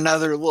yet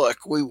another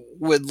look. We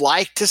would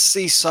like to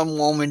see some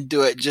woman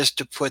do it just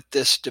to put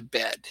this to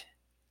bed,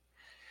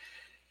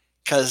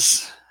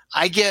 because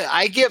I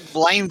get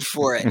blamed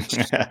for it.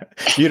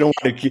 You don't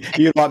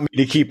want me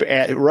to keep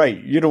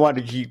right. You don't want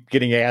to keep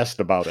getting asked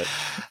about it.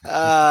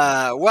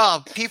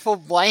 Well, people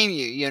blame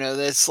you. You know,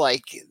 that's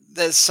like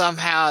that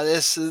somehow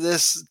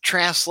this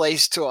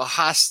translates to a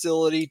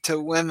hostility to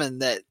women.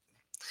 That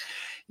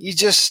you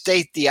just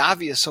state the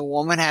obvious. A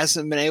woman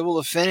hasn't been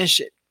able to finish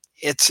it.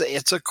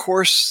 It's a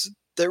course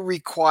that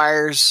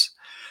requires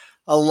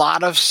a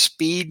lot of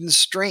speed and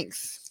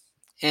strength.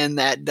 And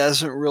that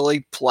doesn't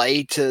really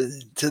play to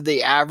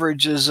the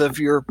averages of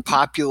your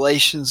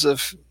populations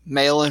of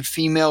male and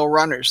female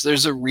runners.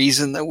 There's a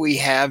reason that we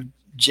have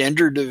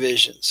gender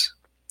divisions.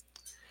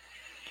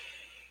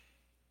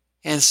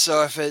 And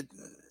so if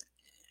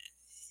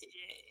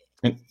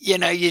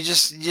you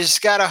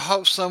just got to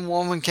hope some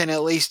woman can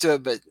at least do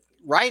it. But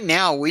right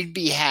now, we'd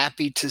be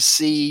happy to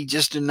see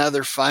just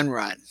another fun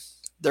run.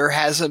 There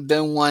hasn't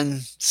been one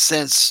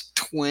since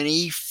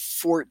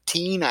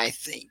 2014, I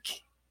think.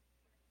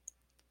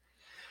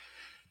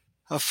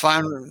 A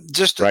fun,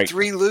 just a right.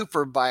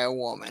 3-looper by a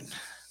woman.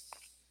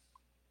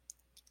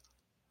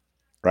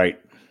 Right.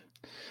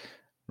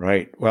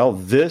 Well,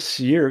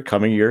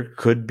 coming year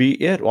could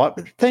be it. Well,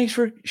 thanks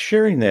for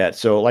sharing that.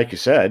 So like you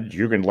said,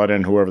 you're going to let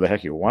in whoever the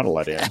heck you want to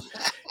let in.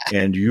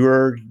 And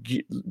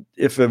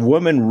if a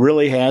woman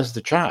really has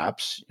the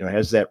chops,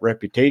 has that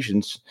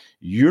reputation,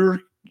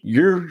 you're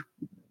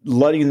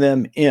letting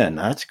them in.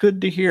 That's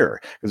good to hear,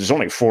 because there's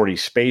only 40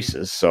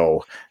 spaces.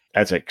 So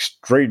that's an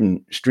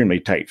extremely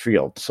tight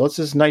field. So it's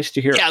just nice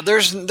to hear. Yeah,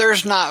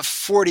 there's not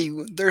 40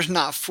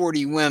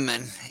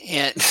 women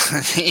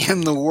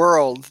in the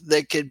world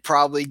that could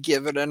probably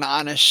give it an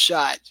honest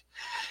shot.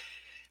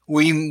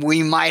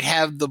 We might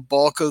have the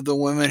bulk of the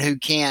women who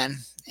can,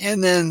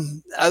 and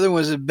then other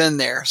ones have been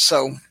there.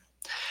 So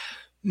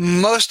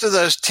most of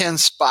those 10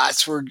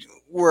 spots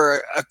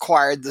were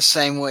acquired the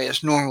same way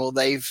as normal.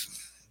 They've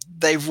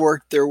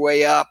worked their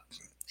way up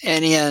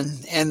and in,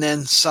 and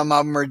then some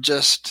of them are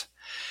just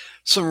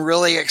some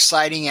really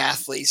exciting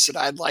athletes that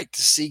I'd like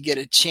to see get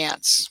a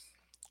chance,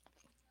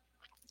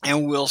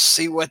 and we'll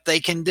see what they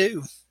can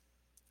do.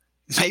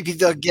 Maybe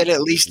they'll get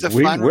at least a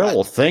fun run. We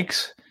will.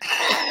 Thanks.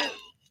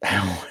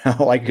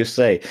 Like you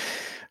say,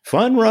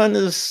 fun run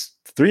is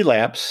 3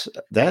 laps.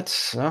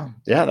 That's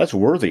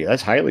worthy.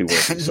 That's highly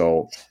worthy.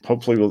 So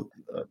hopefully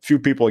a few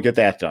people will get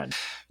that done.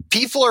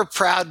 people are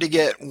proud to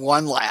get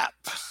one lap.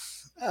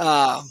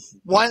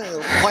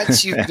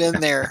 Once you've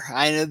been there,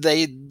 I know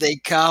they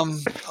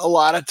come a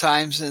lot of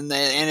times, and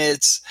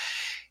it's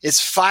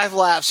 5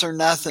 laps or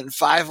nothing,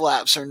 5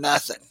 laps or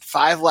nothing,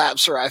 5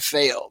 laps or I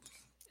failed,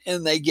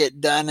 and they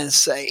get done and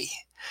say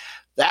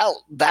that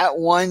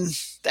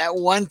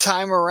one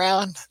time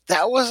around,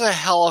 that was a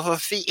hell of a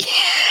feat.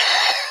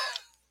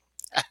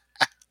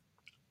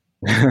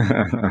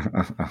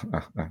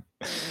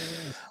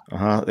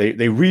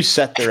 They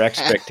reset their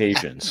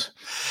expectations.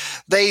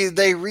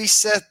 They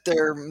reset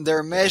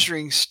their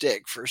measuring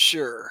stick for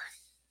sure.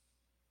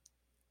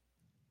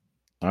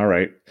 All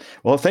right.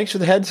 Well, thanks for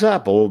the heads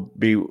up.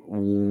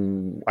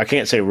 I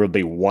can't say we'll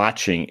be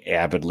watching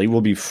avidly.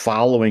 We'll be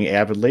following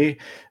avidly.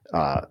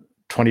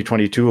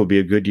 2022 will be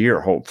a good year,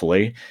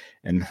 hopefully,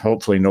 and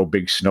hopefully no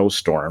big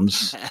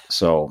snowstorms.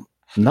 So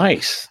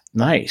nice.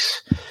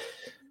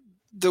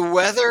 The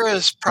weather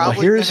is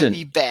probably going to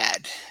be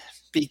bad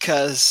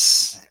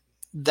because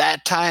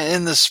that time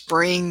in the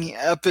spring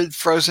up at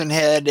Frozen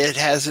Head, it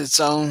has its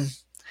own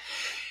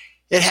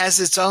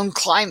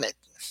climate.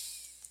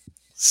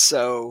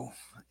 So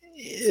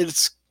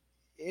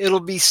it'll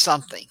be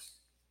something.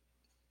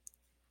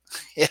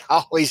 It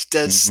always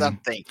does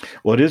something.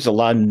 Well, it is a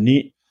lot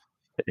neat.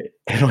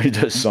 It only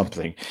does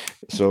something.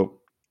 So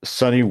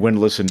sunny,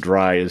 windless, and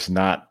dry is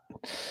not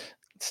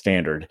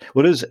standard.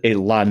 Well, it is a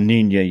La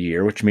Nina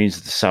year, which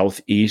means the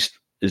southeast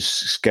is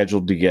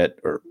scheduled to get,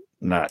 or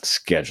not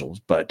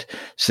scheduled, but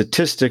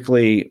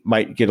statistically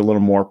might get a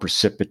little more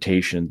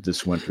precipitation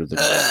this winter than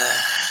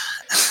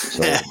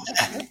so,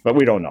 but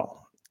we don't know.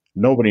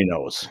 Nobody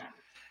knows.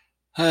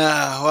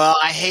 Well,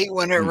 I hate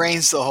when it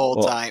rains the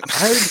whole time.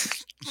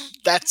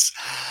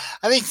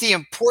 I think the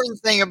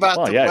important thing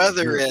about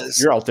weather is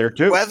you're out there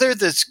too. Weather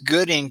that's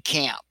good in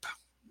camp.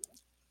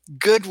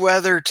 Good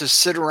weather to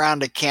sit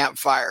around a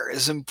campfire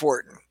is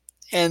important.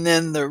 And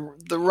then the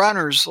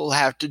runners will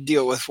have to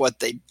deal with what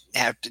they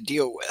have to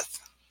deal with.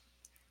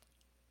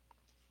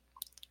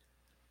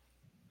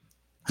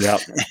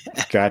 Yep.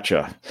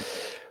 Gotcha.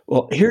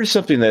 Well, here's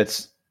something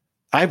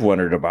I've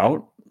wondered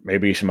about.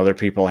 Maybe some other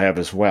people have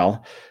as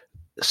well.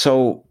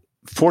 So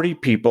 40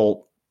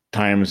 people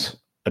times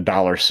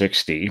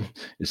 $1.60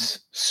 is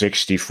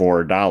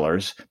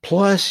 $64.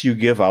 Plus you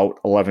give out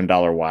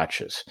 $11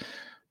 watches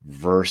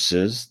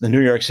versus the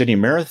New York City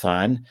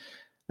Marathon.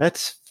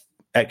 That's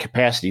at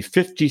capacity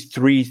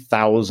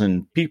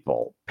 53,000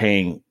 people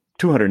paying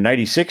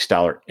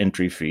 $296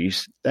 entry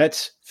fees.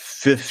 That's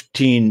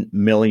 $15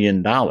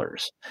 million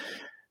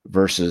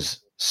versus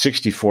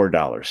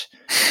 $64.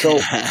 So,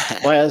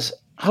 Laz,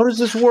 how does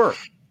this work?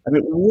 I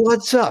mean,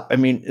 what's up? I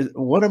mean,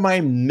 what am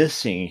I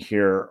missing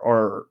here?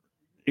 Or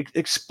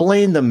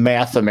explain the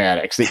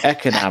mathematics, the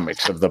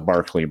economics of the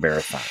Barkley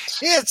Marathons.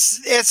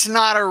 It's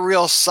not a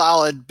real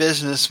solid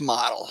business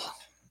model.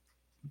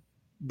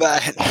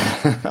 But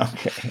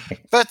okay.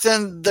 But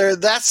then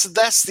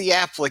that's the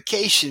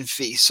application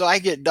fee. So I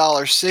get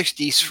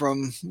 $1.60s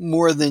from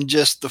more than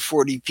just the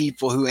 40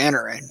 people who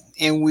enter it,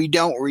 and we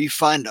don't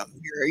refund them.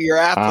 Your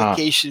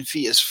application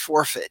fee is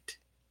forfeit.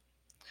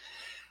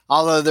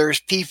 Although there's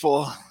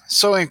people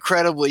so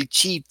incredibly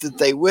cheap that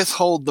they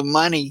withhold the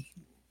money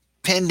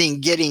pending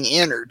getting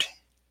entered,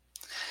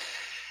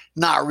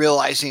 not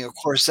realizing, of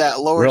course, that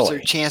lowers their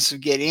chance of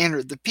getting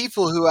entered. The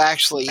people who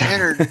actually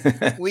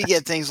entered, we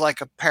get things like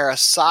a pair of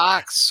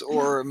socks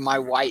or my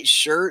white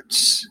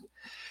shirts.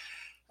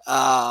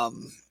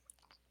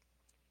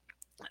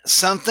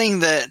 Something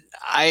that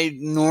I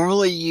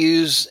normally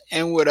use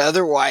and would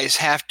otherwise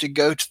have to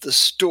go to the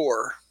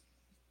store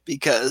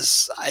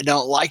because I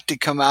don't like to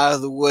come out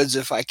of the woods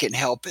if I can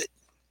help it.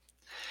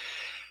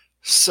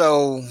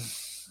 So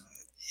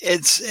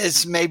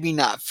it's maybe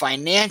not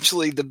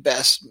financially the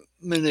best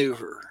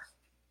maneuver,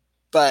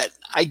 but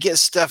I get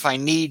stuff I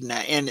need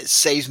and it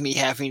saves me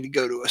having to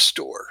go to a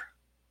store.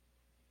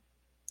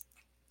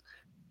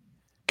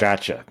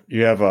 Gotcha.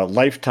 You have a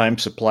lifetime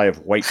supply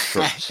of white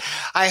shirts.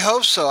 I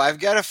hope so. I've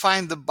got to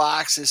find the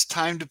box. It's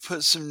time to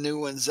put some new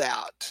ones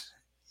out.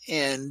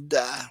 And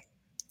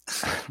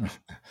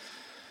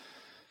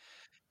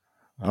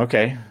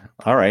okay.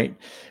 All right.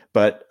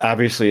 But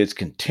obviously it's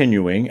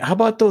continuing. How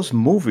about those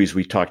movies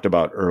we talked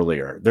about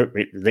earlier?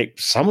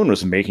 Someone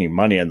was making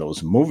money on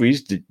those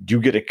movies. Did you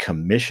get a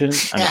commission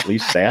on at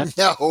least that?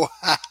 No.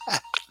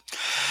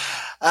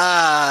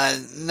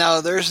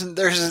 No, there's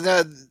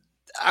no.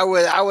 I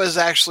was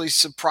actually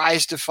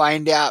surprised to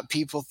find out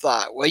people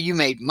thought, well, you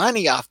made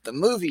money off the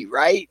movie,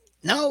 right?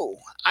 No,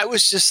 I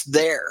was just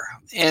there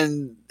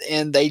and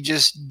they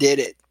just did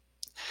it.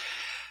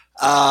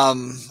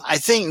 I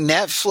think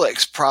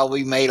Netflix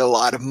probably made a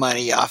lot of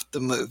money off the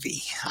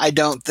movie. I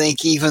don't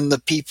think even the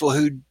people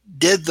who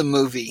did the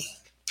movie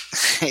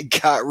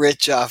got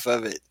rich off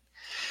of it.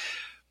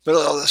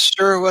 But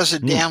sure was a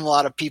damn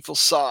lot of people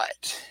saw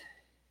it.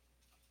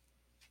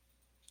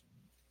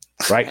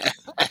 Right.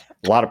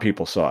 A lot of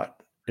people saw it.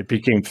 It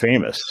became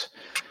famous.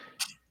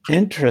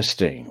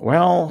 Interesting.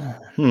 Well,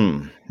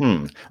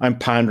 I'm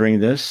pondering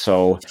this.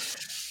 So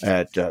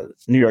at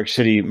New York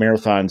City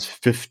Marathon's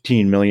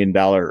 $15 million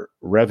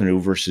revenue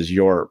versus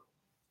your,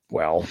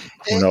 well,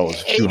 who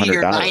knows, $80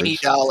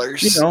 or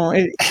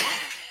 $200. $90.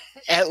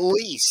 At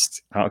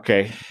least.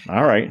 Okay.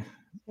 All right.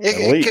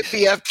 It could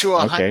be up to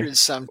 100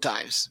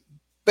 sometimes.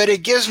 But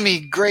it gives me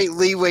great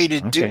leeway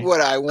to do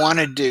what I want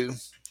to do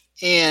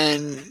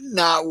and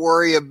not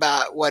worry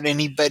about what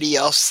anybody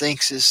else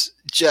thinks is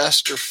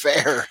just or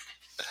fair.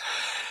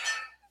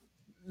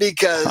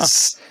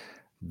 Because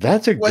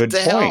that's a good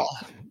point. Hell?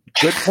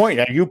 Good point.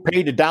 Now, you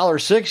paid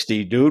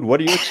 $1.60, dude. What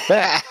do you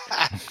expect?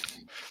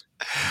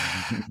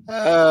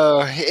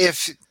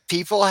 If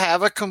people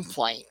have a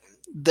complaint,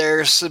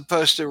 they're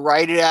supposed to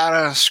write it out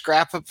on a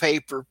scrap of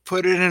paper,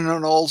 put it in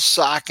an old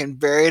sock, and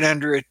bury it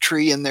under a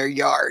tree in their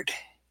yard.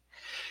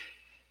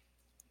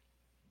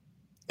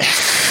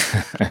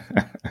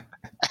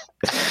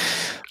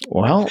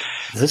 Well,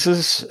 this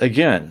is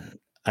again,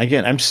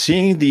 I'm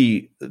seeing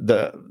the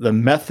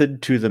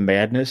method to the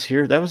madness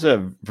here. That was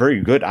a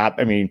very good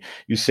I mean,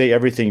 you say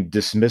everything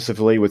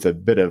dismissively with a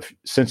bit of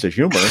sense of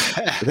humor,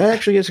 but that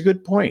actually is a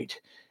good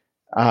point.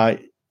 At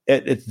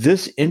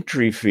this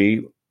entry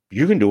fee,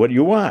 you can do what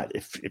you want.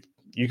 If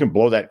you can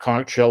blow that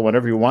conch shell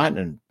whenever you want,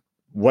 and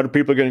what are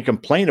people going to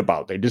complain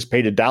about? They just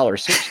paid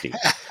 $1.60.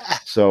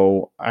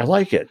 So I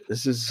like it.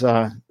 This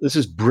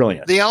is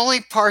brilliant. The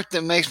only part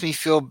that makes me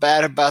feel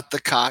bad about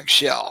the conch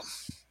shell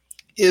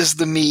is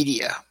the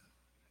media,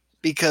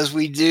 because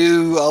we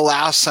do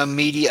allow some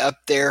media up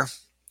there,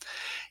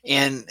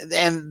 and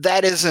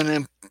that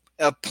isn't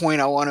a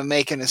point I want to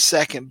make in a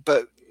second,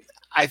 but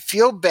I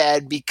feel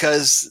bad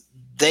because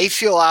they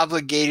feel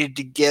obligated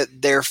to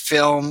get their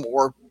film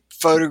or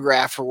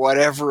photograph or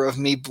whatever of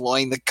me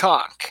blowing the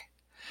conch.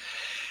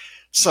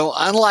 So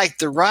unlike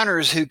the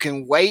runners who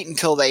can wait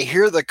until they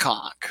hear the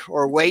conch,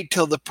 or wait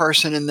till the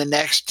person in the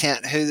next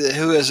tent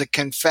who is a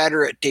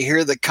Confederate to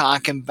hear the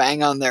conch and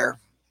bang on their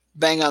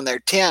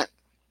tent,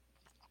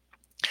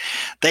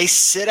 they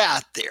sit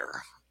out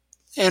there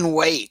and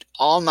wait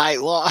all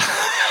night long.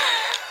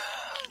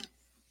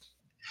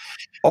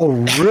 Oh,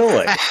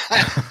 really?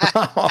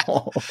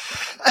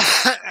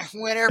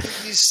 Whenever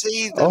you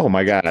see the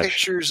my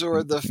pictures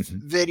or the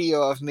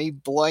video of me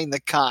blowing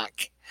the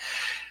conch,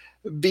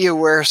 be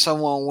aware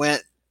someone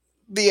went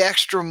the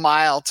extra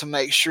mile to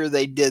make sure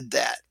they did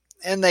that.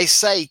 And they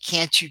say,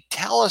 can't you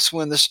tell us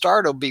when the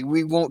start will be?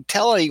 We won't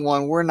tell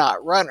anyone, we're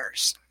not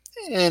runners.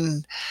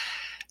 And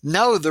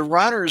no, the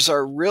runners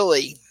are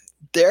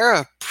they're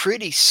a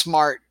pretty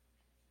smart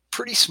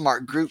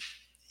group,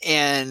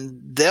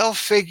 and they'll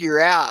figure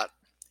out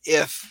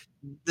if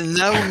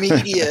no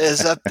media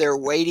is up there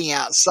waiting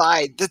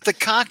outside that the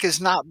conch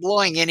is not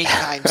blowing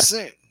anytime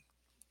soon.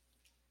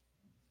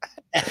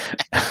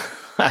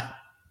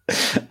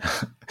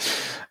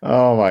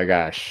 Oh my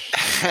gosh.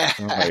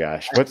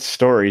 What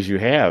stories you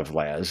have,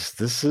 Laz.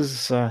 This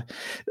is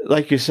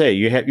like you say,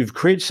 you've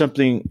created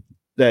something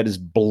that is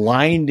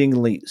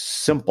blindingly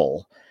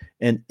simple,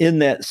 and in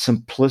that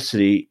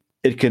simplicity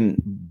it can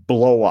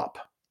blow up,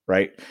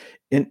 right?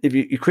 And if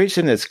you create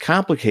something that's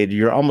complicated,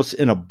 you're almost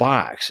in a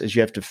box as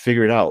you have to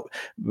figure it out.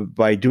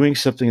 By doing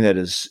something that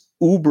is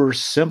uber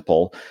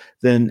simple,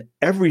 then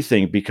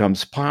everything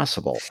becomes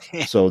possible.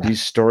 So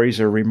these stories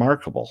are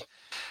remarkable.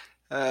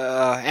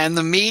 And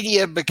the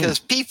media, because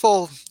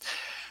people,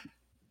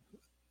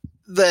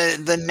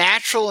 the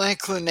natural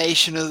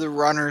inclination of the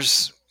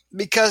runners,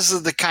 because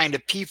of the kind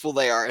of people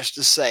they are, is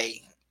to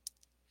say,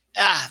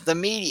 the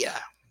media.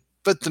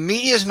 But the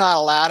media is not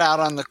allowed out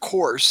on the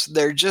course.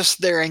 They're just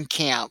there in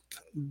camp.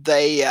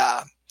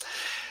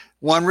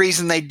 One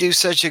reason they do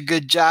such a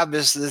good job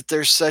is that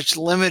there's such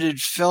limited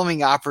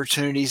filming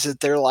opportunities that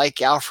they're like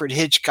Alfred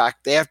Hitchcock.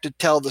 They have to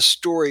tell the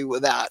story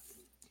without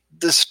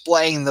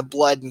displaying the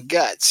blood and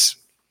guts.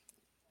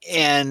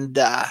 And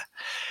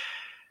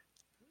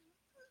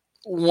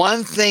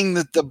one thing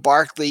that the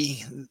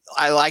Barkley,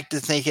 I like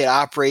to think it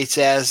operates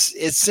as,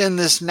 it's in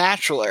this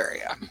natural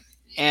area.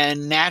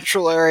 And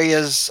natural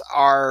areas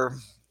are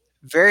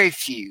very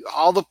few.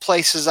 All the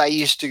places I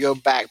used to go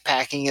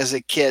backpacking as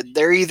a kid,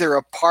 they're either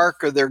a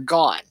park or they're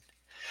gone.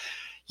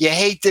 You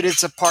hate that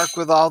it's a park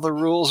with all the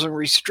rules and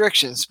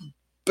restrictions,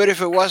 but if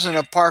it wasn't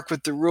a park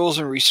with the rules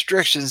and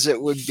restrictions, it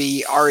would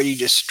be already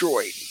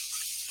destroyed.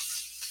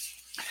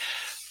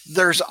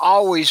 There's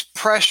always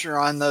pressure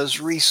on those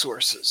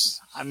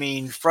resources. I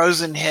mean,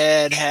 Frozen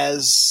Head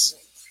has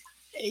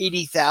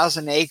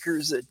 80,000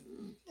 acres,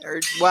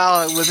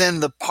 within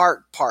the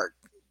park,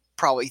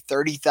 probably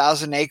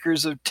 30,000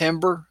 acres of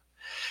timber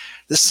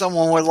that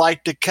someone would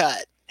like to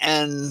cut,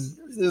 and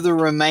the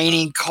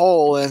remaining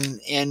coal and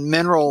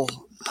mineral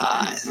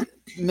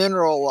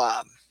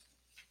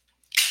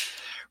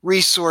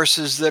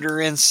resources that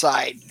are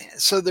inside.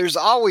 So there's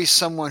always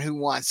someone who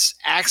wants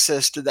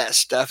access to that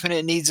stuff, and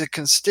it needs a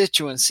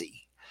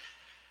constituency.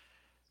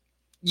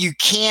 You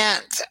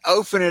can't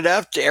open it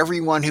up to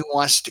everyone who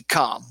wants to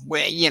come.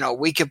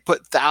 We could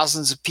put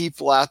thousands of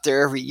people out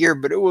there every year,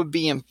 but it would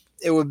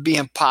be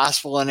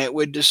impossible, and it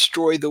would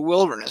destroy the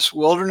wilderness.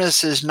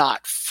 Wilderness is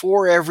not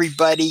for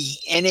everybody,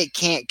 and it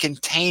can't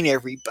contain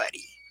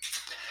everybody.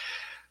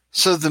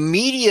 So the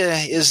media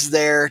is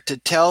there to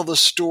tell the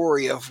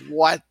story of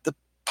what the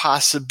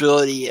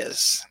possibility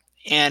is.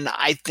 And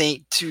I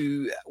think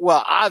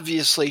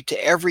obviously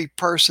to every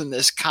person,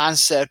 this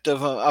concept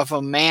of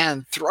a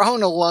man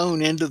thrown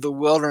alone into the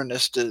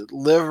wilderness to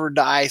live or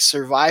die,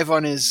 survive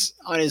on his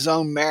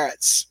own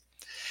merits,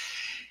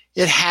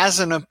 it has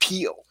an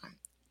appeal.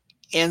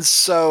 And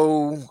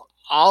so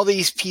all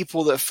these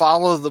people that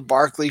follow the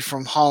Barkley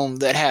from home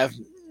that have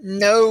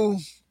no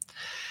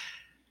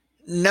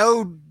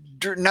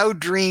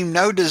dream,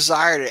 no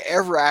desire to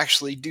ever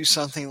actually do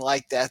something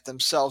like that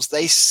themselves,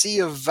 they see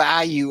a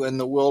value in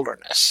the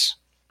wilderness.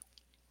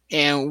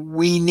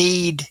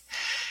 And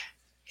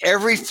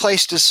every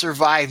place to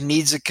survive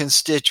needs a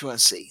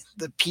constituency.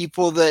 The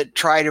people that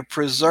try to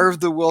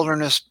preserve the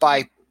wilderness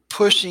by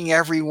pushing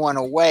everyone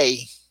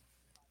away,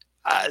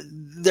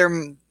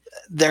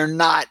 they're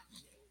not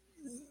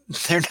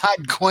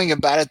going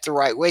about it the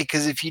right way,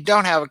 because if you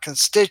don't have a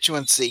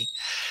constituency,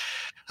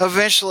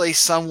 eventually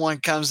someone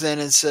comes in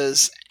and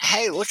says,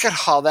 hey, look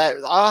at all that.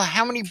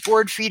 How many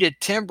board feet of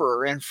timber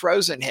are in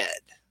Frozen Head?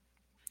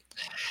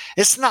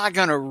 It's not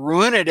going to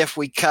ruin it if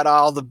we cut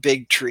all the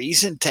big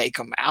trees and take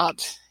them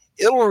out.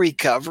 It'll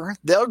recover.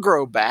 They'll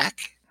grow back.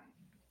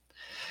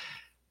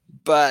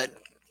 But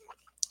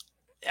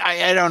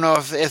I don't know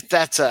if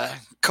that's a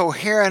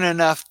coherent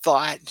enough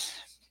thought.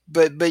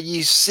 But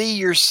you see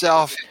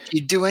yourself,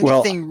 you do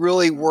anything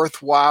really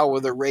worthwhile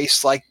with a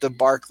race like the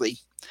Barkley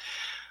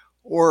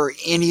or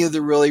any of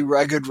the really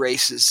rugged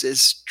races,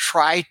 is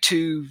try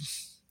to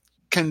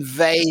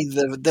convey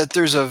that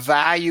there's a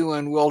value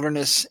in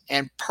wilderness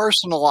and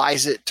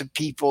personalize it to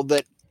people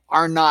that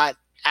are not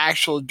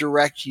actual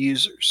direct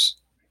users.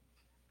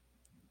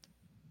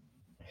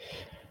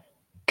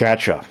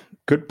 Gotcha.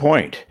 Good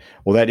point.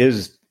 Well, that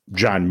is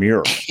John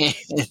Muir,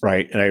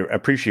 right? And I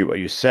appreciate what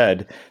you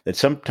said, that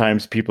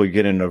sometimes people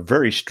get in a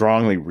very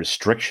strongly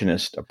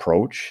restrictionist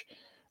approach,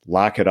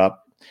 lock it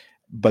up,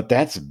 but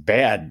that's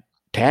bad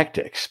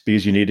tactics,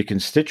 because you need a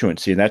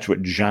constituency. And that's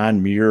what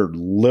John Muir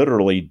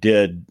literally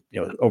did,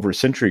 over a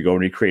century ago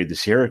when he created the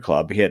Sierra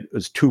Club. It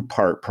was a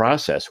 2-part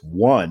process.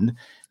 1,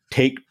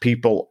 take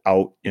people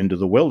out into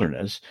the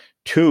wilderness.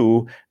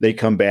 2, they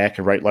come back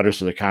and write letters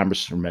to the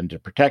congressmen to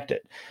protect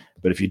it.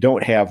 But if you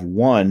don't have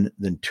 1,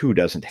 then 2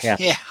 doesn't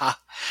happen. Yeah.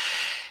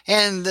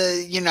 And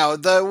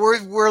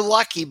we're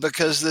lucky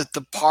because that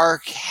the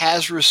park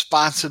has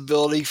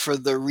responsibility for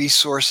the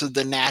resource of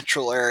the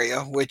natural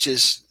area, which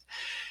is,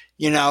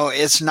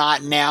 it's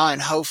not now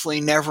and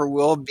hopefully never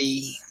will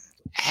be,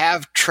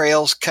 have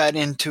trails cut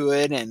into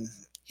it and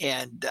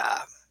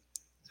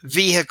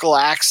vehicle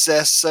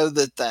access so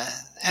that the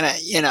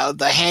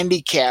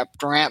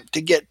handicapped ramp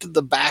to get to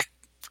the back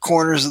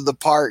corners of the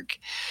park.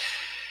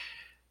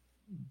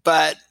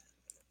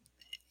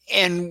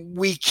 And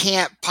we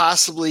can't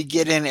possibly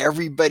get in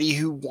everybody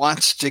who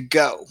wants to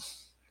go,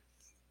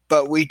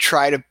 but we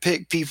try to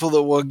pick people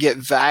that will get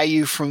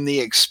value from the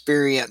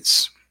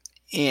experience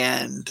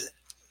and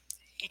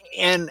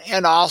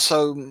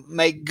also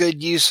make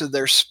good use of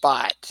their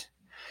spot.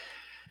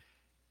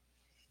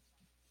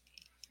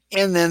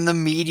 And then the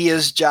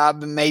media's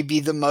job may be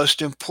the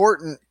most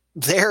important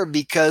there,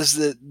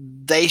 because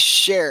they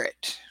share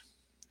it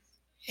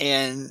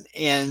and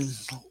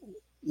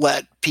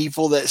let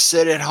people that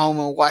sit at home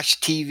and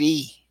watch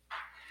TV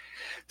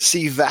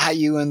see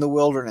value in the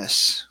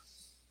wilderness.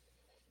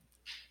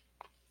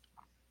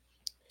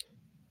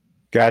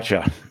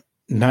 Gotcha.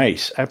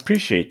 Nice. I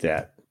appreciate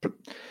that.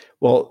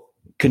 Well,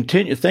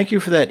 continue. Thank you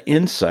for that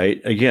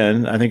insight.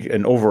 Again, I think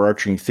an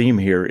overarching theme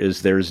here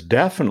is there's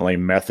definitely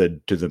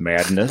method to the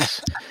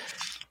madness.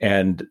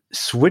 And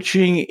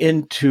switching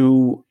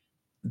into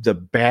the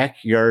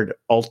backyard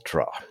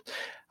ultra.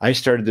 I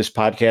started this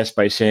podcast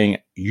by saying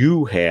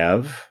you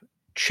have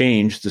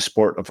changed the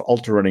sport of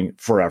ultra running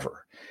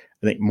forever.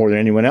 I think more than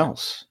anyone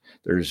else.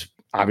 There's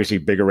obviously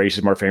bigger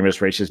races, more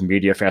famous races,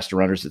 media, faster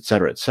runners, et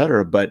cetera, et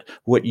cetera. But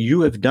what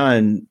you have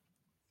done,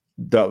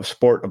 the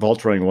sport of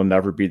ultra running will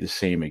never be the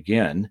same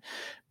again.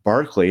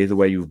 Barkley, the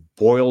way you've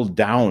boiled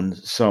down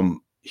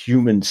some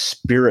human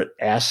spirit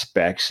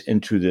aspects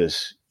into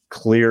this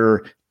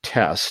clear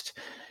test,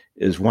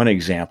 is one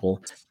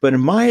example. But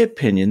in my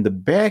opinion, the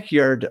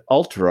backyard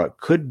ultra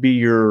could be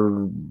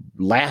your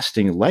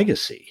lasting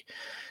legacy.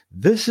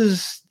 This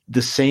is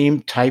the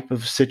same type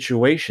of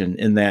situation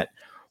in that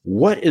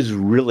what is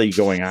really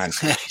going on?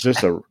 Is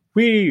this a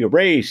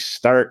race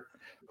start?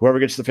 Whoever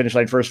gets to the finish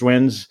line first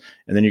wins,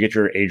 and then you get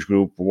your age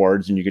group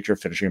awards and you get your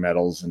finishing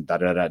medals and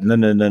da-da-da.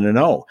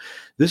 No.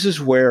 This is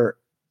where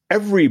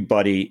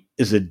everybody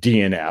is a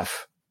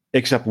DNF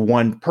except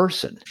one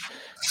person.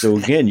 So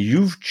again,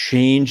 you've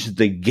changed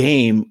the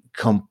game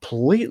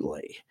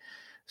completely.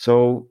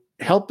 So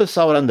help us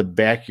out on the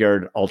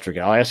backyard ultra.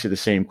 I'll ask you the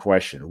same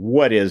question.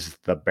 What is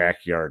the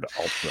backyard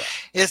ultra?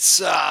 It's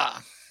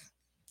a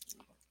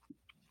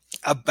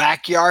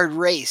backyard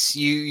race.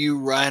 You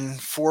run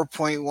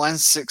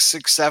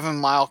 4.1667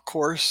 mile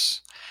course,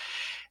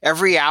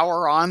 every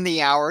hour on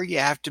the hour, you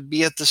have to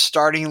be at the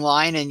starting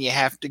line, and you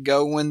have to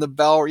go when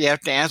you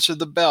have to answer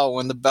the bell.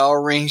 When the bell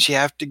rings, you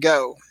have to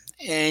go.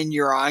 And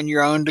you're on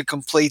your own to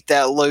complete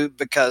that loop,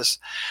 because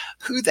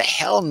who the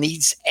hell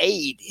needs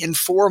aid in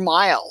 4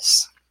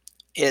 miles?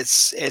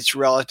 It's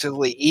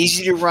relatively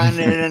easy to run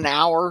in an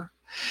hour,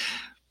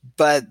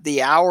 but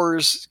the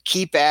hours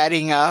keep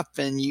adding up,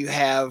 and you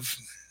have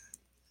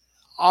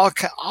all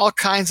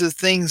kinds of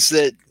things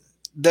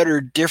that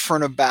are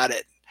different about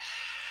it.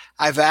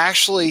 I've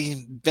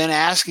actually been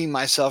asking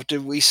myself,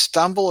 did we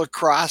stumble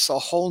across a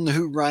whole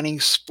new running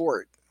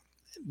sport?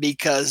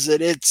 Because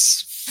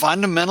it's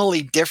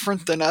fundamentally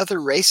different than other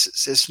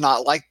races. It's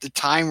not like the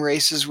time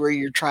races where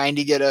you're trying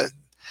to get a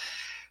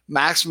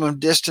maximum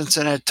distance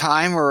in a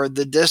time, or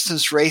the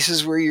distance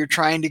races where you're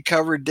trying to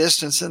cover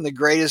distance in the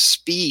greatest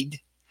speed.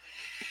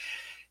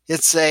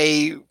 It's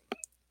a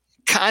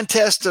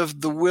contest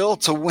of the will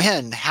to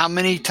win. How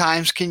many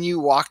times can you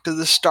walk to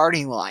the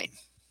starting line?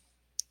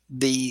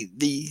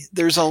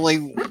 There's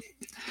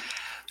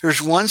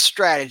one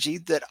strategy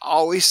that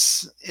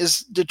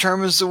always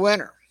determines the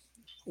winner.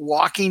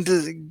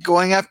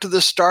 Going up to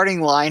the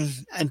starting line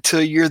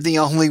until you're the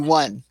only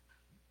one.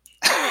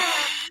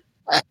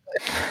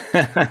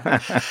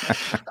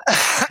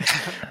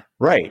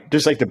 Right.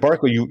 Just like the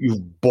Barkley,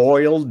 you've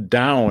boiled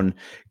down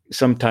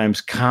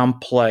sometimes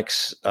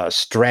complex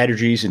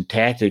strategies and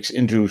tactics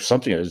into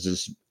something that is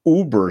just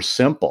uber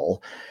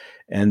simple,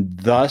 and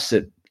thus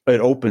it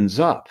opens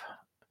up.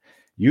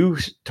 You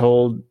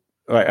told,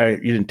 you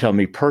didn't tell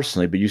me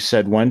personally, but you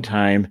said one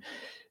time,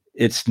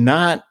 it's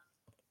not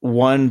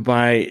won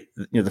by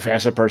the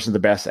fastest person, the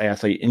best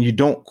athlete, and you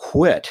don't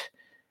quit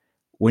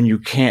when you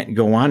can't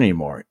go on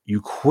anymore.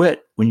 You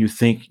quit when you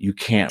think you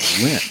can't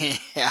win.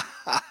 Yeah.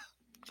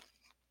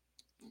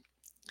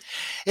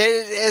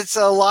 It's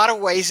a lot of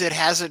ways it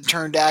hasn't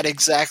turned out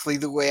exactly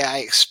the way I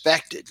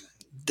expected.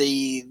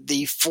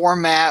 The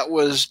format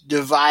was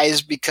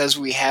devised because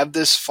we have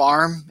this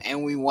farm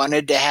and we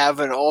wanted to have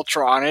an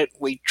ultra on it.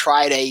 We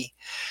tried a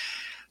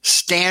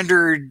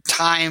standard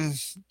time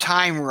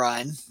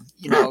run,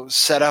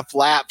 set up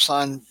laps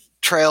on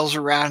trails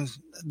around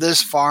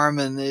this farm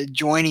and the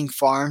adjoining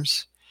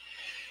farms.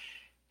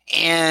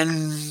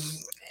 And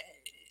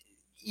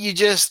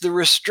the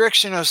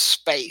restriction of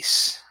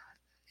space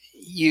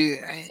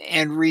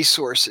and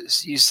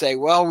resources. You say,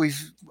 well,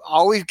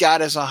 all we've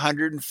got is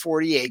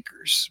 140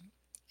 acres,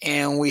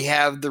 and we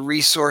have the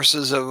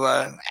resources of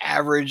an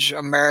average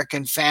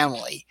American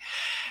family.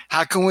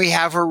 How can we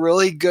have a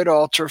really good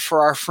ultra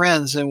for our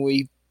friends? And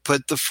we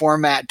put the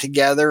format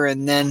together,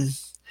 and then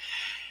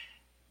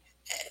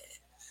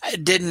I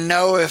didn't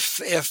know if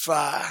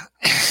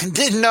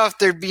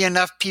there'd be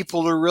enough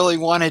people to really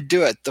want to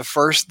do it. The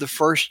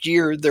first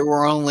year, there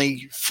were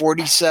only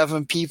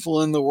 47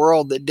 people in the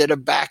world that did a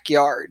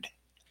backyard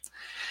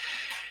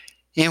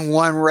in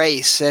one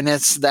race, and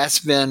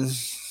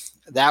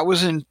that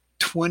was in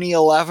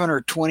 2011 or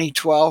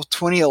 2012.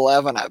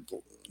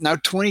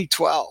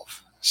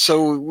 2012.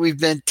 So we've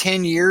been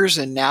 10 years,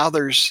 and now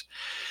there's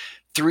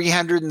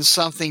 300 and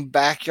something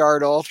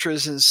backyard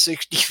ultras in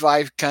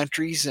 65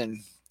 countries, and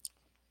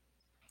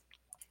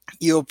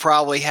you'll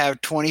probably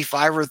have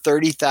 25 or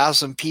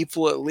 30,000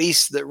 people at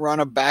least that run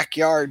a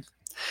backyard,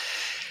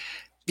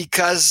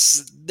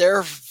 because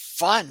they're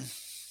fun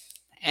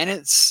and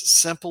it's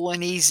simple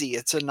and easy.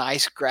 It's a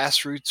nice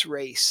grassroots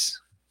race.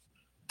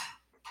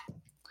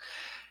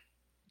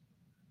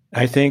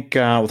 I think,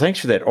 thanks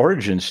for that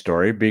origin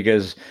story,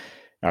 because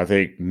I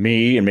think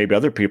me and maybe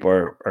other people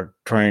are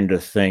trying to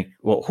think,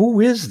 well,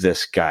 who is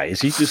this guy? Is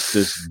he just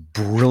this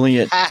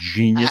brilliant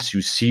genius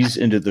who sees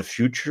into the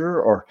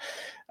future? Or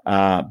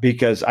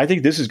because I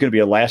think this is going to be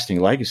a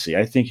lasting legacy.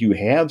 I think you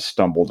have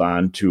stumbled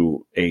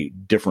onto a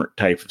different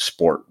type of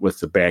sport with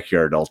the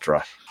backyard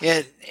ultra.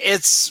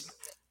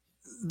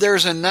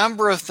 There's a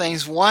number of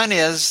things. One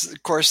is,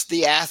 of course,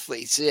 the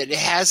athletes. It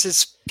has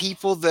its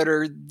people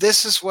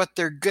this is what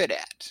they're good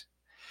at.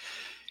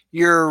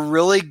 Your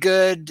really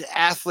good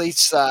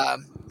athletes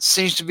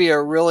seems to be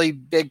a really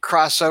big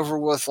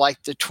crossover with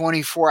like the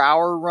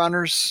 24-hour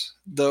runners.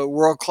 The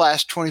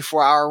world-class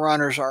 24-hour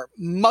runners are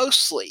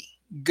mostly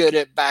good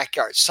at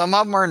backyard. Some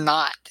of them are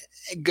not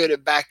good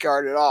at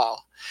backyard at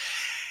all.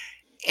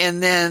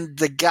 And then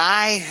the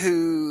guy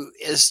who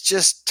is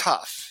just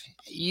tough.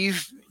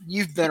 You've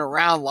been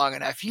around long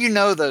enough. You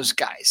know those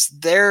guys.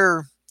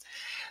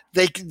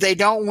 They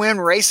don't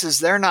win races.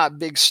 They're not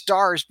big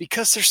stars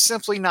because they're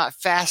simply not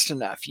fast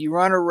enough. You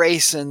run a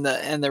race and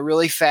the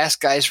really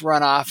fast guys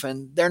run off,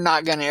 and they're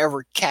not going to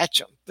ever catch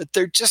them. But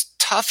they're just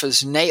tough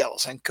as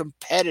nails and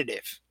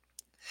competitive.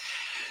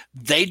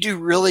 They do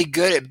really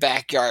good at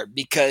backyard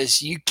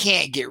because you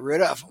can't get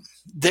rid of them.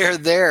 They're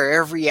there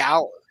every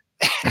hour.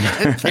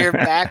 They're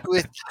back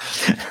with,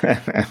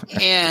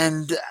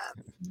 and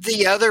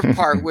the other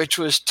part, which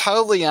was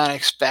totally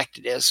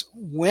unexpected, is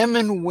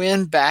women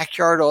win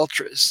backyard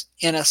ultras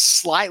in a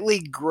slightly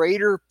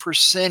greater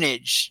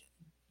percentage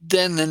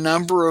than the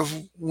number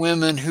of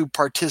women who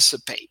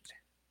participate.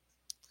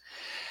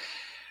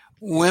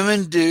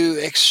 women do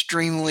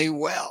extremely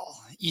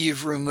well.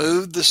 You've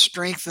removed the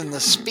strength and the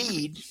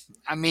speed.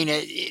 I mean,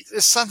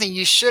 it's something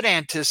you should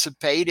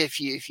anticipate if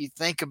you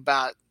think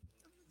about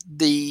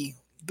the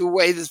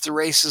way that the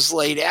race is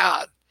laid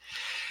out.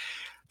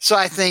 So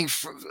I think,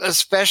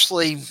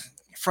 especially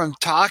from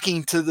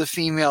talking to the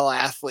female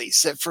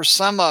athletes, that for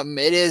some of them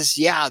it is,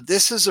 yeah,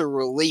 this is a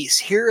release.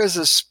 Here is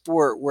a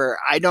sport where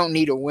I don't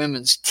need a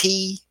women's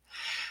tee,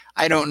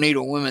 I don't need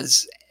a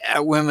women's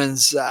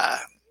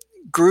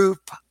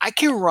group. I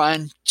can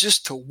run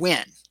just to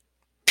win.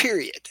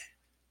 Period.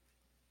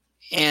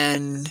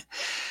 And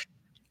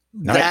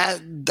Nice.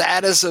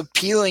 that is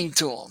appealing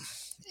to them.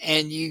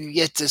 And you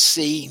get to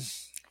see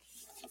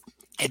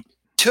it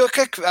took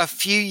a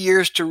few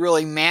years to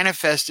really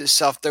manifest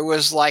itself. There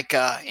was like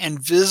a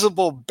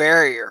invisible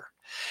barrier.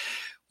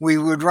 We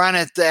would run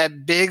at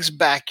that Biggs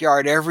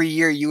backyard every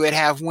year. You would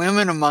have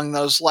women among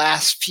those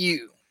last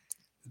few.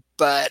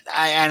 But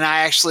I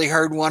actually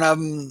heard one of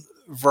them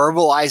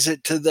verbalize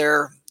it to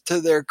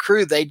their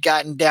crew. They'd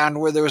gotten down to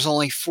where there was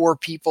only 4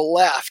 people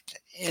left.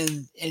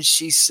 And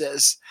she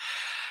says,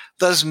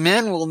 those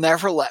men will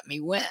never let me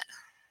win.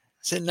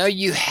 I said, no,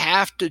 you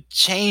have to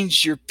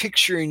change your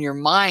picture in your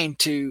mind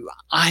to,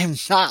 I'm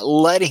not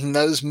letting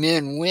those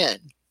men win.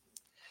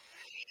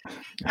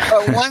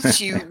 But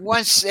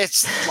once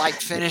it's like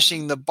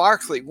finishing the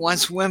Barkley,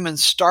 once women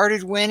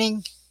started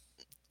winning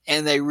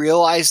and they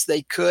realized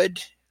they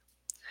could,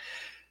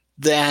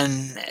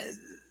 then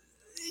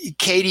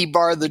Katie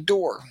barred the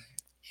door.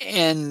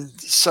 And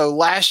so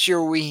last year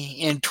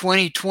in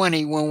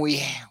 2020, when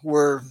we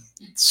were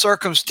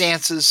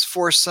circumstances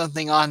forced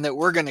something on that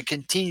we're going to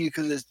continue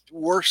because it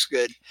works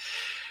good,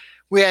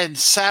 we had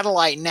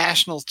satellite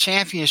national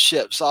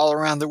championships all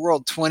around the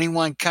world,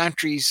 21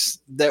 countries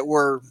that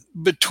were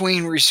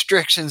between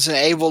restrictions and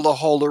able to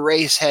hold a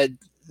race had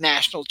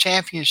national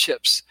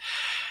championships.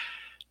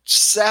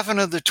 7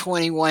 of the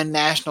 21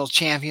 national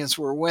champions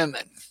were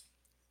women.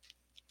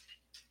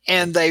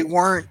 And they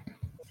weren't,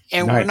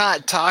 and nice. We're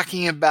not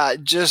talking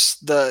about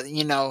just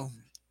the,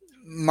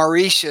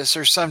 Mauritius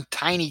or some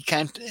tiny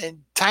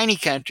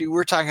country.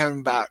 We're talking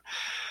about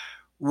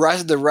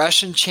the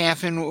Russian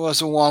champion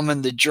was a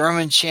woman, the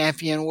German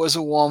champion was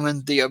a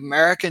woman, the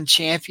American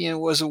champion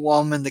was a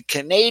woman, the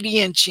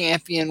Canadian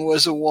champion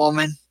was a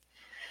woman.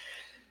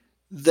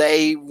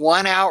 They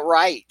won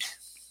outright.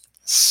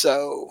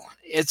 So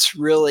it's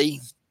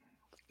really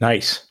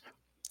nice.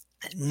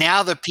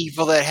 Now the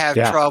people that have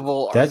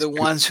trouble are the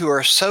ones who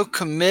are so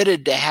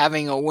committed to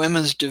having a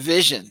women's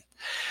division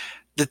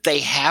that they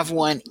have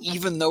one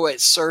even though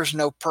it serves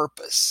no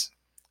purpose.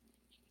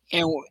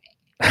 And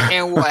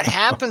what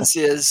happens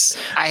is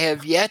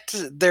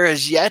there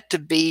has yet to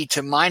be,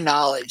 to my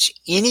knowledge,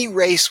 any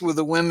race with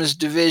a women's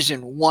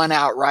division won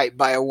outright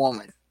by a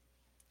woman.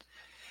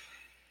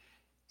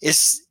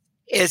 It's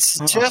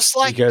just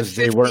like because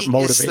they weren't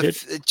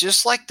motivated.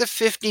 Just like the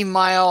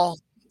 50-mile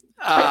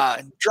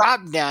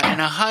drop down in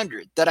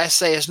 100 that I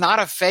say is not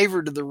a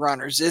favor to the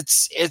runners.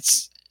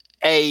 It's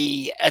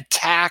a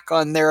attack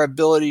on their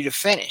ability to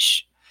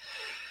finish.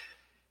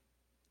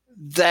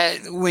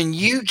 That when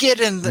you get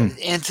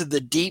into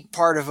the deep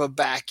part of a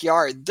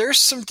backyard, there's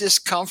some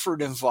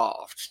discomfort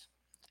involved.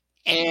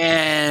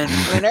 And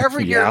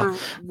whenever you're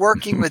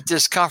working with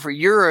discomfort,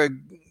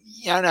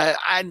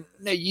 I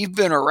know you've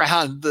been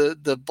around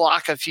the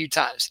block a few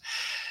times.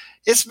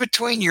 It's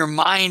between your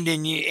mind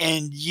and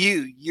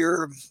you.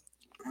 You're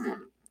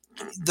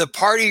the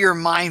part of your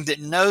mind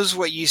that knows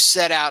what you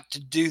set out to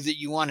do, that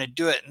you want to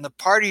do it, and the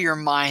part of your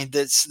mind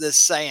that's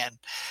saying,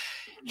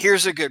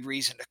 here's a good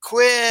reason to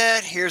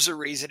quit, here's a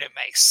reason it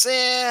makes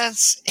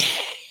sense,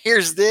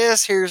 here's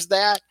this, here's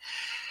that.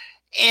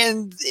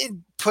 And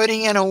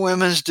putting in a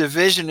women's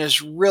division is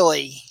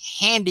really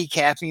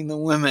handicapping the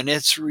women.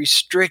 It's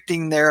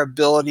restricting their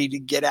ability to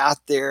get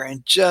out there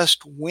and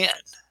just win.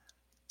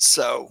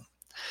 So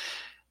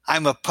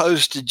I'm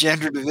opposed to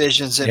gender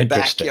divisions in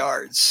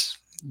backyards.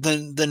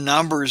 The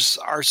numbers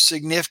are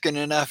significant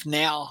enough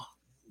now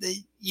that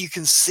you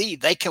can see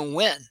they can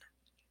win.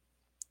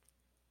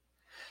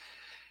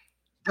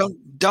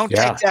 Don't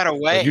take that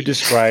away. Well, you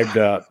described,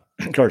 of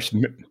course,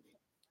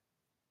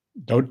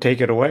 don't take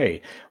it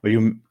away. Well,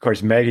 of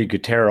course, Maggie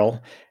Gutierrez,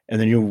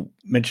 and then you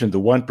mentioned the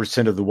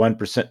 1% of the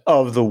 1%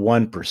 of the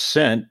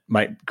 1%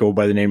 might go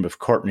by the name of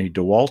Courtney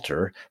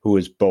Dauwalter, who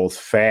is both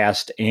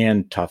fast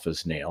and tough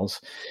as nails.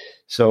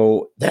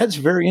 So that's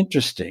very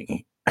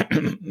interesting.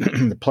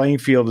 The playing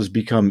field has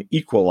become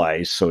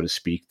equalized, so to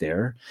speak,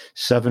 there.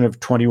 7 of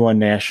 21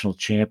 national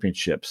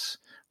championships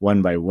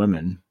won by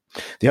women.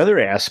 The other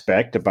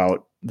aspect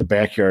about the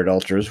backyard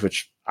ultras,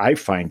 which I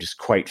find is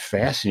quite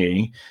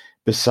fascinating,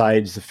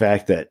 besides the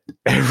fact that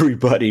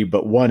everybody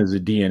but one is a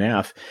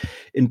DNF,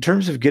 in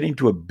terms of getting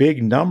to a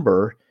big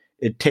number,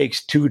 it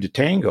takes 2 to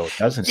tango,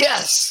 doesn't it?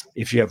 Yes.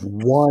 If you have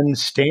one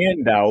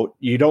standout,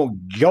 you don't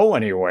go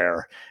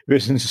anywhere,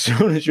 because as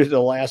soon as you're the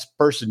last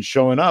person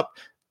showing up,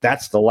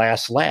 that's the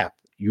last lap.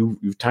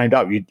 You've timed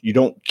out. You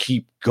don't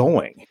keep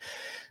going.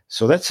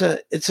 So it's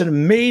an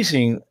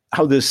amazing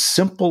how this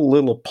simple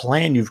little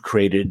plan you've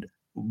created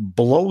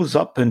blows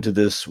up into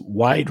this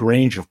wide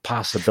range of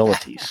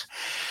possibilities.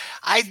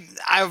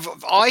 I've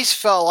always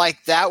felt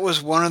like that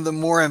was one of the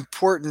more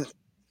important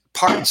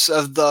parts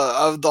of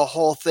the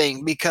whole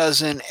thing,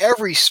 because in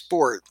every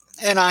sport,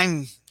 and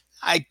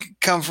I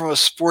come from a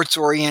sports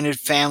oriented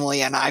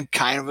family, and I'm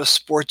kind of a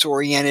sports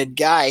oriented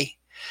guy.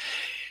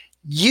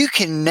 You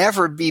can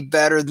never be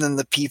better than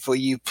the people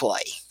you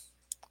play.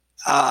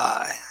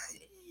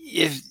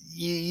 If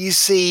you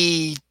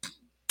see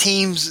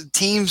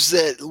teams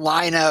that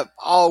line up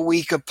all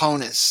weak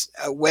opponents,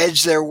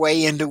 wedge their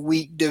way into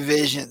weak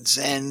divisions,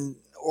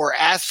 or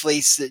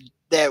athletes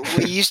that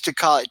we used to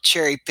call it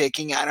cherry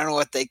picking. I don't know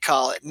what they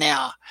call it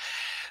now.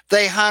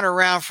 They hunt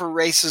around for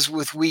races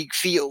with weak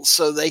fields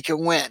so they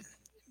can win.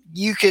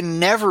 You can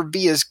never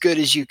be as good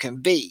as you can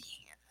be.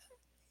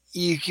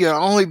 You can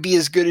only be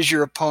as good as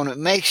your opponent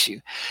makes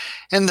you.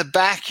 And the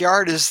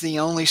backyard is the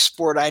only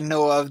sport I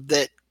know of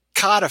that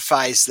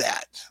codifies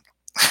that.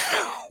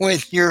 When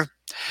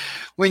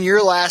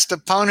your last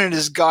opponent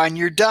is gone,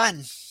 you're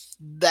done.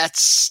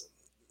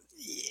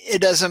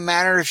 It doesn't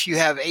matter if you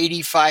have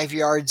 85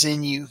 yards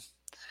in you.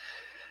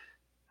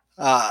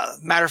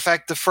 Matter of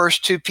fact, the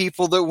first two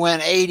people that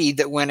went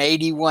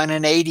 81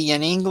 and 80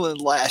 in England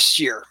last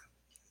year,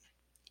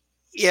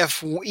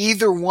 if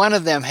either one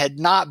of them had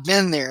not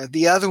been there,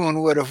 the other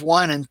one would have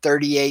won in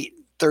 38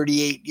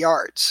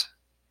 yards.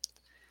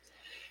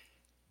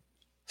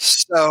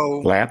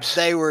 So laps.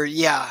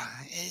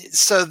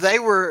 So they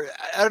were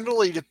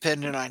utterly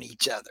dependent on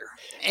each other,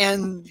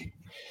 and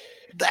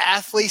the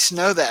athletes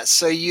know that.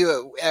 So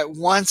you at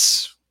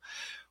once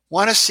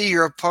want to see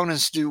your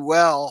opponents do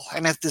well,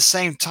 and at the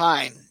same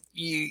time,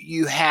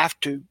 you have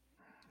to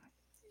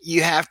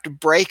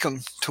break them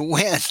to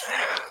win.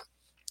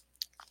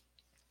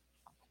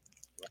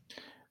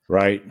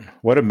 Right.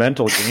 What a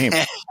mental game.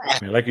 I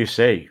mean, like you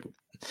say,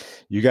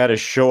 you got to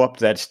show up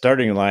to that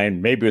starting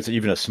line, maybe with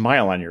even a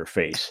smile on your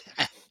face.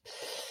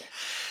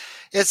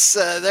 It's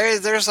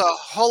there's a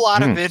whole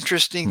lot of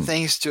interesting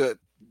things to it.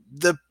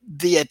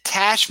 The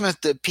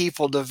attachment that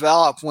people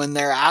develop when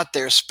they're out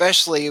there,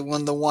 especially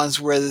when the ones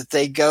where that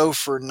they go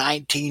for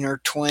 19 or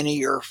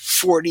 20 or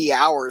 40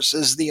 hours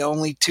as the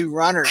only two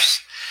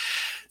runners,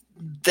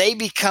 they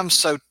become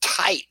so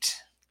tight.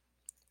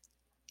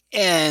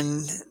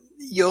 And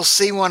you'll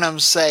see one of them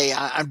say,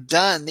 "I'm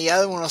done." The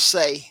other one will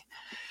say,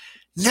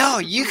 "No,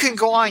 you can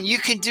go on. You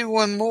can do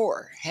one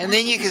more." And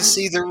then you can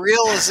see the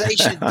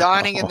realization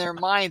dawning in their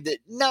mind that,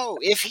 no,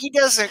 if he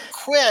doesn't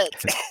quit,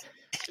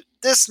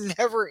 this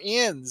never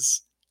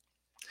ends.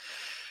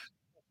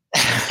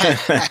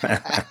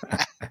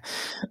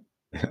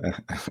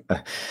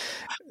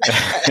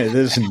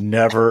 This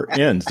never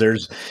ends.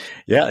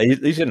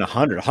 At least in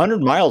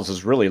 100 miles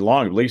is really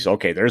long. At least,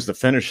 okay, there's the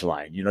finish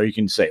line. You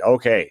can say,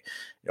 okay,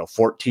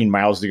 14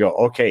 miles to go.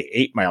 Okay,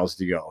 8 miles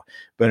to go.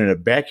 But in a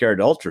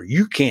backyard ultra,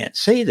 you can't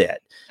say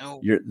that.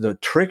 No. The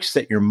tricks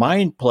that your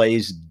mind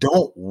plays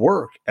don't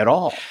work at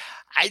all.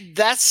 Of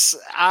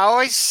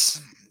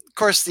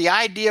course, the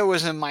idea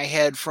was in my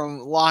head from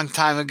a long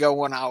time ago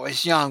when I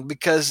was young,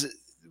 because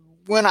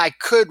when I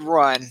could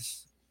run,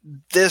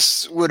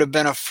 this would have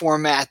been a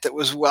format that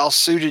was well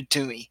suited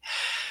to me.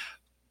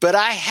 But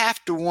I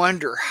have to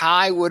wonder how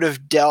I would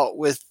have dealt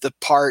with the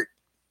part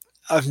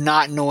of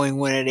not knowing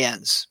when it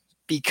ends,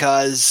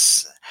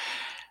 because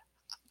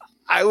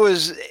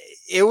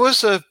it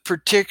was a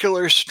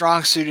particular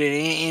strong suit in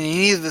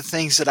any of the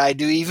things that I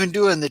do, even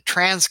doing the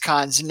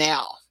transcons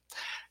now,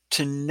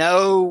 to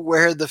know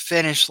where the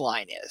finish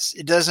line is.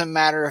 It doesn't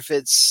matter if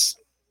it's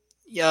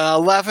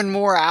 11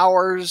 more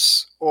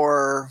hours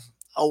or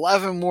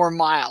 11 more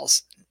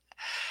miles.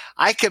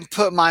 I can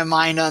put my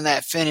mind on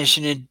that finish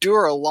and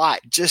endure a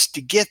lot just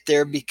to get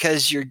there,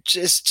 because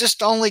it's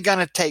just only going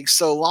to take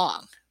so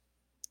long.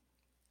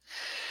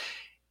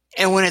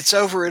 And when it's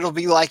over, it'll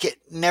be like it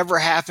never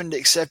happened,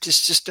 except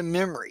it's just a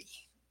memory.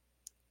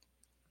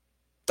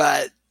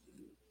 But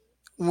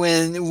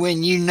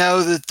when you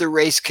know that the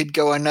race could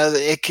go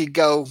it could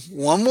go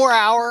 1 more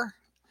hour,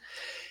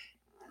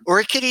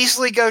 or it could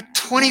easily go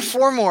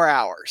 24 more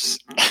hours.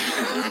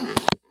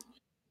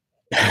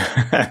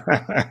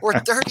 Or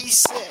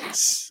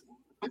 36.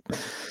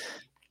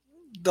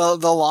 The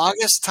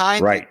longest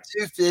time right.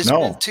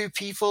 been two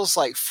people's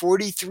like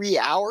 43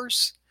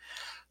 hours.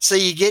 So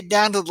you get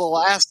down to the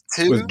last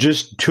two. With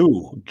just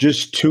two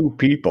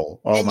people.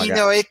 Oh, and my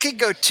God. It could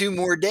go 2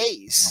 more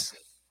days.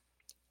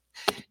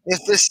 If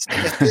this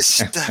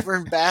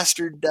stubborn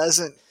bastard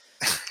doesn't.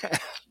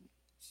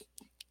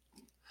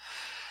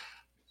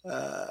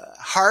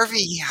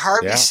 Harvey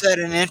said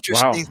an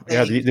interesting thing.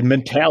 Yeah, the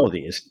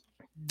mentality is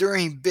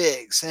during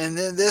bigs, and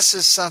then this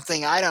is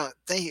something I don't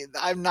think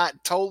I've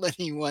not told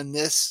anyone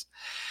this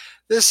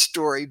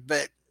story,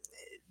 but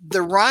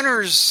the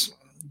runners,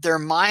 their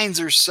minds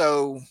are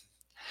so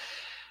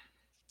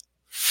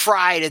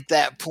fried at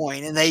that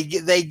point, and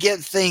they get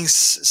things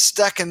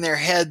stuck in their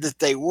head that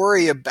they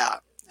worry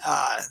about.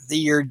 The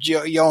year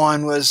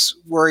Johan was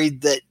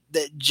worried that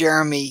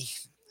Jeremy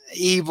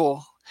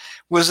Ebel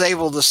was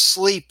able to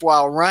sleep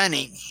while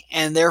running,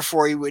 and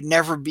therefore he would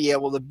never be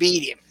able to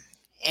beat him.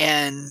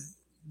 And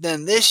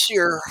then this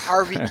year,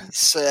 Harvey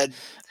said,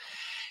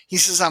 he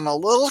says, I'm a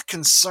little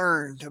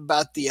concerned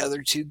about the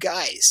other two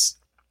guys.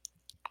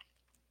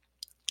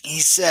 He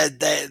said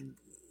that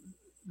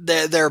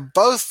they're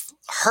both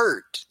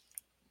hurt,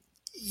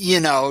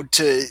 in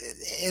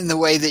the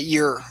way that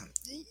you're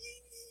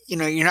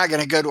not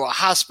going to go to a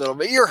hospital,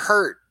 but you're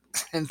hurt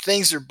and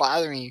things are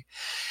bothering you.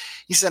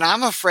 He said,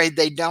 I'm afraid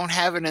they don't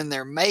have it in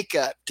their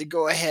makeup to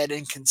go ahead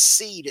and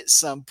concede at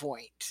some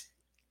point.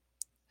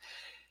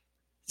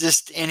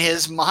 Just in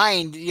his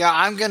mind,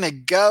 I'm going to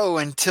go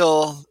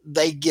until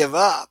they give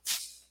up.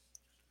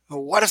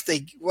 Well, what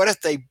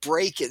if they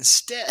break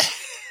instead?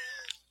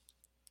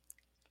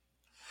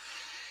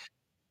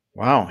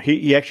 Wow,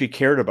 he actually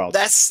cared about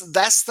that.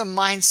 That's the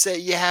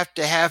mindset you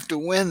have to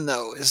win,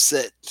 though, is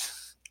that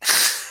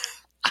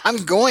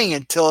I'm going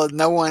until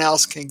no one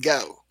else can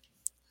go.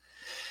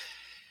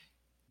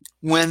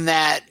 When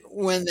that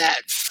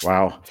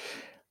Wow.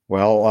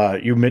 Well,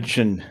 you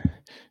mentioned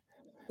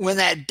when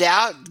that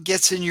doubt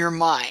gets in your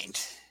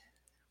mind,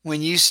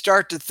 when you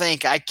start to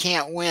think I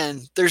can't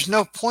win, there's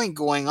no point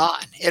going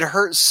on. It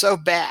hurts so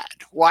bad.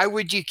 Why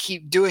would you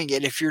keep doing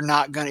it if you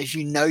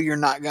know you're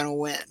not going to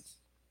win?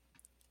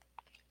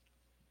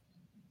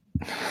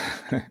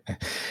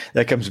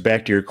 That comes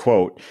back to your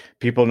quote.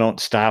 People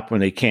don't stop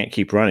when they can't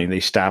keep running. They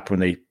stop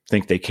when they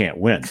think they can't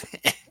win.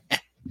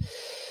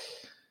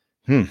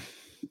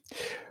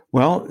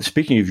 Well,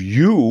 speaking of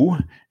you,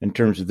 in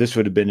terms of this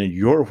would have been in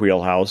your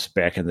wheelhouse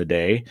back in the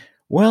day,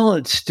 well,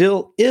 it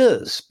still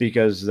is,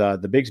 because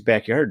the Big's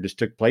Backyard just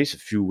took place a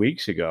few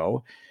weeks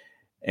ago,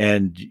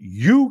 and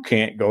you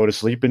can't go to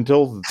sleep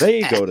until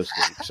they go to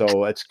sleep.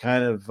 So it's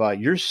kind of,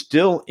 you're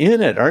still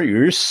in it, aren't you?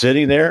 You're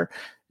sitting there,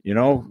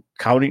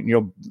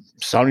 counting,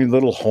 sounding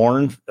little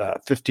horn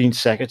 15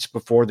 seconds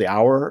before the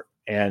hour.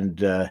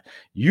 And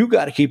you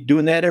got to keep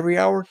doing that every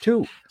hour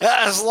too.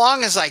 As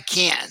long as I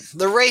can.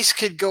 The race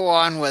could go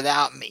on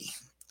without me.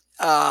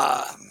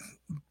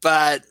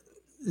 But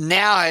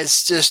now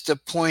it's just a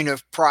point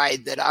of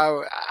pride that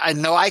I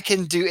know I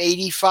can do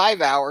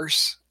 85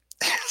 hours.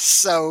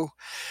 So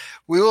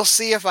we will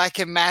see if I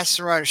can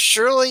master run.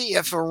 Surely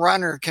if a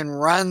runner can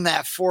run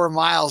that 4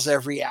 miles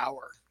every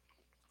hour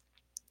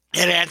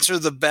and answer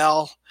the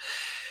bell,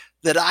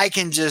 that I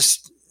can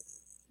just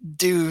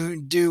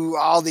do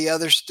all the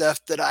other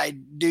stuff that I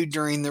do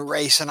during the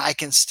race, and I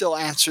can still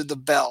answer the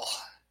bell.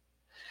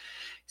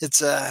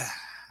 It's I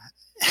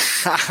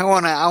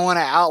want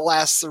to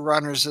outlast the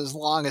runners as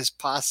long as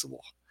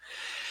possible.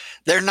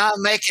 They're not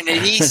making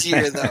it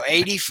easier though.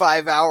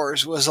 85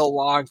 hours was a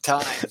long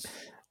time.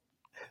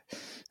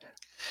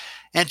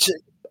 And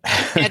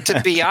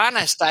to be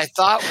honest, I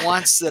thought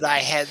once that I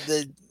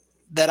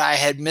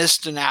had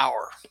missed an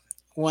hour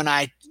when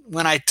I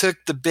took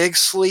the big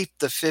sleep,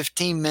 the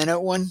 15-minute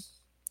one.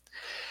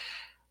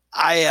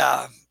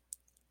 I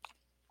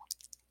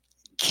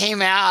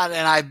came out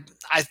and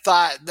I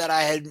thought that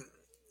I had,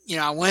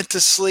 I went to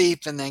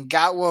sleep and then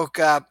woke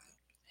up,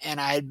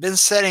 and I had been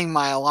setting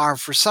my alarm.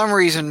 For some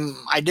reason,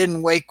 I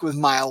didn't wake with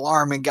my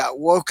alarm and got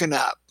woken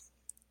up.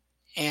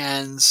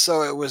 And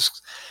so it was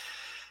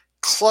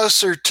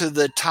closer to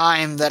the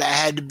time that I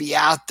had to be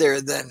out there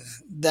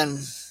than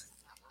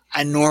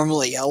I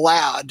normally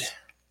allowed.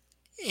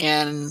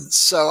 And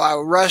so I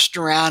rushed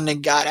around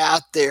and got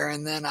out there,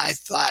 and then I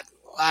thought,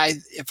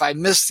 if I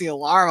missed the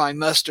alarm, I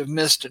must have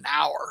missed an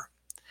hour.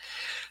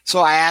 So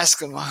I asked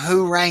them,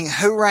 who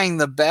rang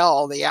the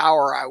bell the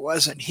hour I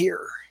wasn't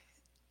here?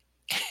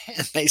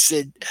 And they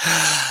said,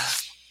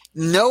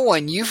 no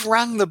one. You've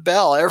rung the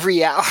bell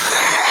every hour.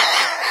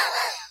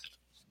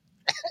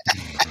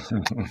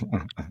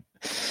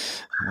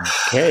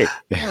 Okay.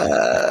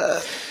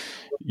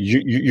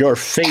 Your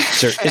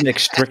fates are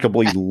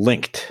inextricably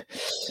linked.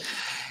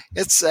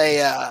 It's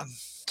a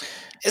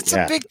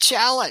big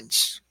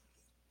challenge,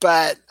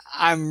 but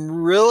I'm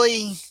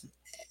really,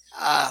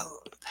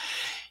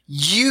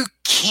 you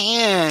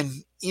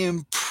can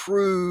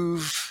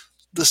improve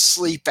the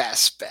sleep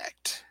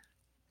aspect.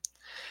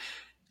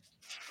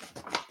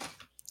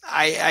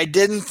 I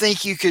didn't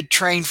think you could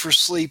train for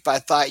sleep. I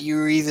thought you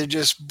were either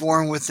just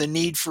born with a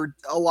need for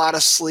a lot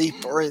of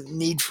sleep or a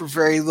need for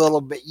very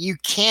little, but you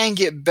can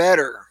get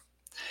better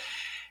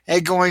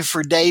at going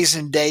for days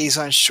and days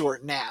on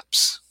short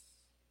naps.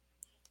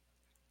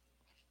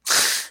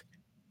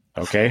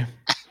 Okay.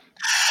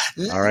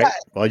 All right.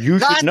 Well, you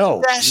should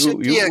know.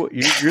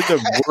 You're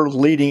the world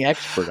leading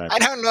expert on it. I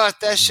don't know if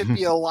that should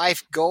be a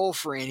life goal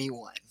for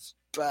anyone,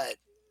 but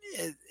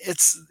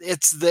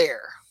it's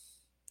there.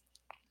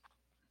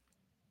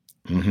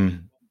 Mm-hmm.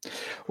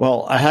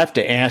 Well, I have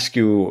to ask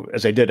you,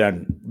 as I did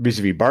on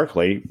vis-a-vis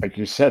Barkley, like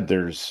you said,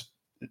 this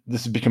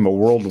has become a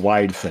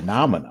worldwide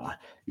phenomena.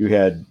 You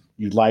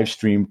live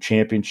stream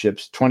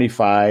championships,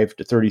 25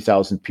 to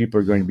 30,000 people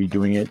are going to be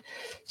doing it.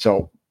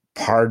 So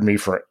pardon me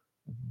for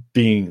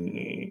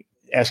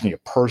asking a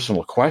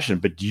personal question,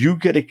 but do you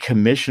get a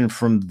commission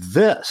from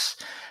this?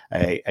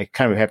 I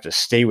kind of have to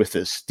stay with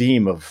this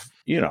theme of,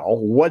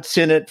 what's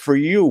in it for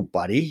you,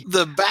 buddy?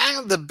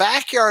 The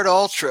backyard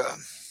ultra.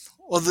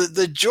 Well,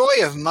 the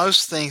joy of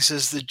most things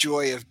is the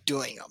joy of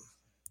doing them.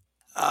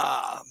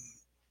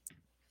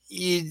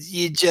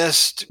 You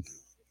just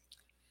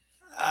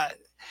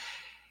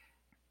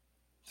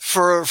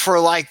for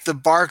like the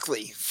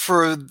Barkley,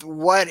 for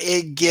what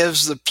it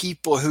gives the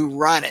people who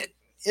run it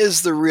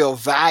is the real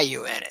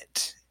value in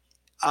it.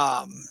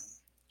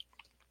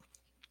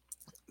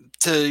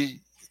 To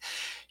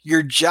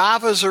your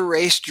job as a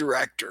race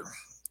director,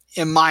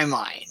 in my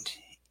mind,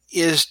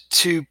 is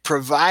to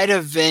provide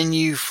a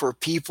venue for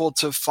people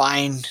to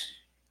find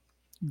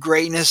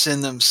greatness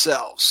in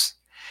themselves.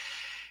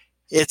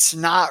 It's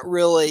not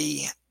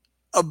really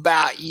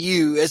about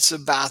you, it's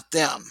about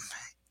them.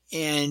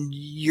 And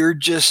you're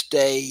just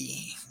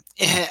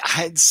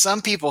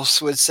some people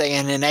would say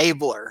an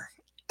enabler,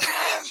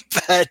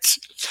 but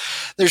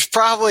there's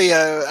probably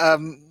a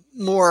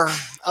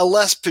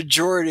less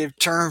pejorative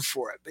term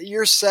for it. But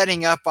you're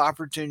setting up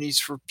opportunities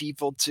for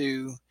people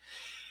to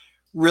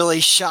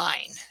really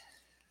shine.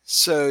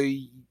 So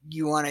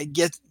you want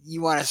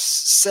to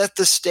set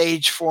the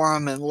stage for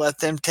them and let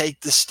them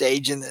take the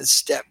stage and then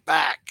step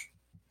back.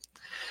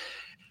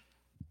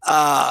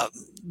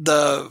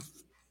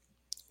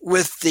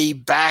 With the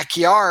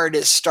backyard,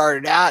 it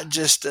started out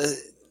just a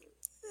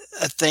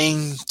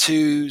thing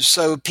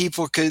so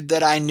people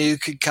that I knew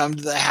could come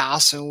to the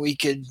house and we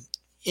could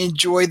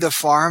enjoy the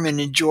farm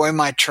and enjoy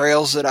my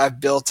trails that I've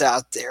built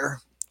out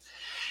there.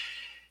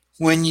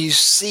 When you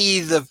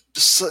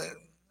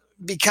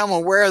become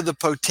aware of the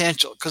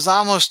potential, because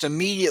almost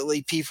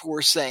immediately people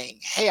were saying,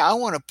 hey, I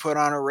want to put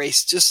on a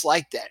race just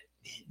like that.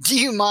 Do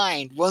you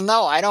mind? Well,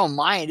 no, I don't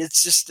mind.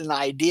 It's just an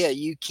idea.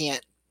 You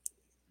can't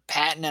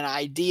patent an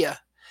idea.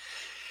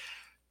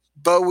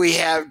 But we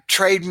have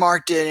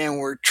trademarked it and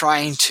we're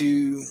trying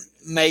to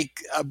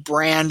make a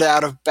brand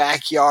out of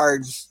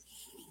backyard,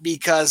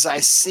 because I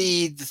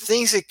see the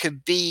things it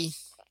could be.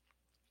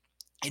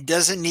 It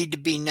doesn't need to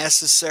be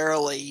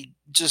necessarily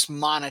just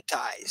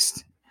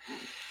monetized.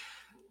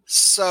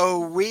 So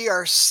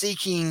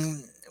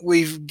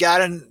we've got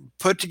to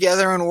put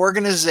together an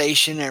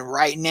organization, and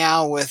right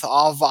now with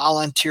all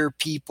volunteer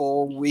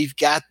people, we've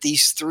got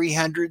these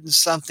 300 and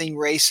something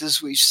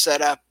races. We've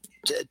set up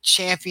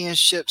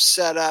championship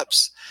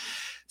setups,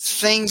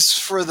 things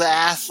for the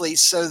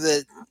athletes, so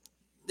that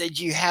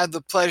you have the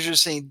pleasure of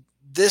seeing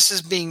this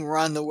is being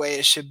run the way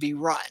it should be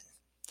run.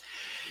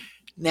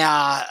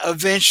 Now,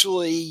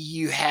 eventually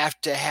you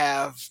have to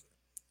have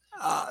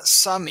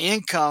some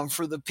income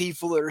for the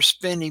people that are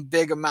spending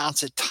big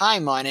amounts of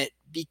time on it,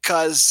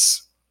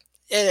 because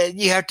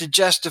you have to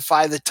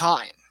justify the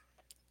time.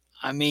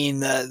 I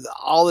mean,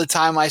 all the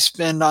time I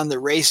spend on the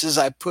races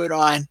I put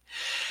on,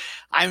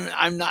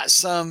 I'm not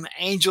some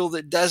angel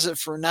that does it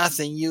for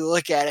nothing. You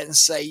look at it and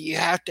say you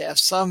have to have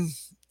some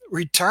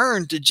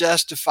return to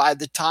justify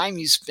the time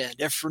you spend,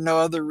 if for no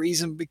other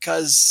reason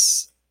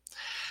because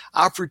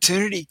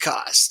opportunity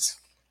cost.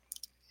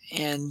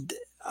 And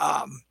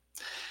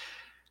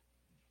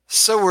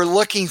so we're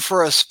looking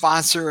for a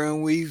sponsor,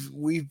 and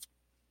we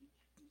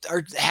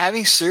are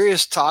having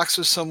serious talks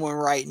with someone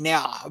right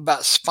now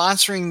about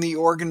sponsoring the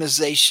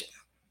organization.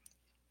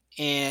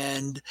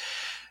 And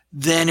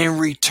then in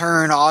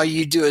return, all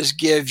you do is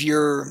give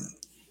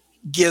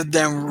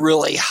them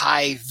really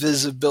high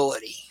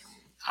visibility.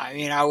 I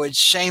mean, I would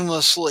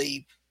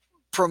shamelessly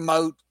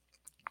promote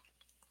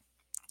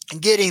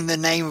getting the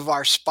name of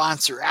our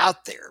sponsor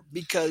out there,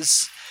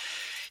 because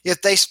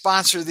if they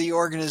sponsor the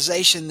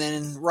organization,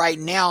 then right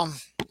now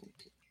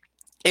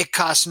it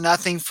costs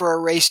nothing for a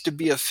race to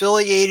be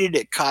affiliated.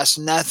 It costs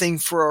nothing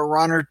for a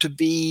runner to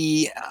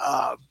be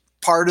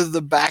part of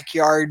the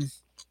backyard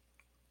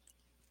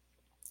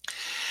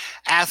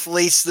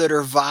athletes that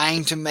are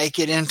vying to make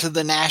it into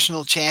the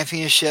national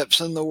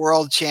championships and the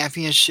world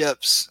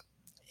championships.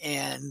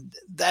 And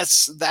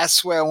that's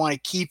the way I want to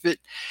keep it.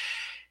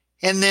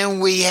 And then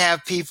we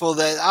have people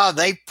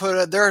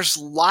that, there's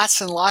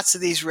lots and lots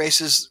of these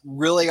races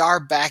really are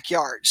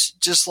backyards,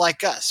 just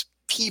like us.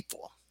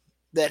 People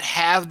that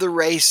have the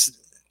race,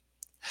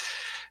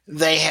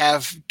 they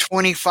have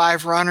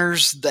 25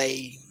 runners.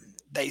 They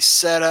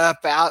set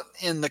up out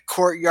in the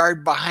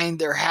courtyard behind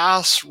their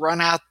house,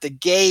 run out the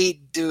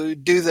gate, do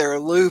their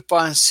loop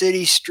on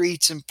city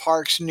streets and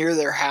parks near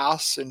their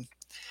house.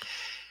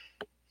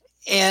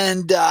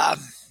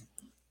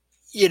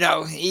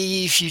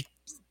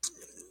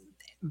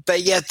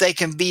 But yet they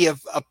can be a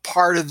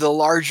part of the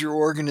larger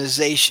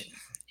organization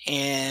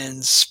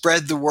and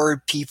spread the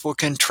word. People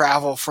can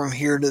travel from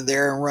here to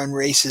there and run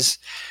races.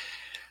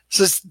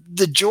 So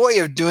the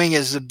joy of doing it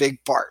is a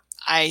big part.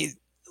 I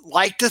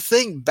like to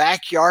think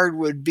backyard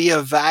would be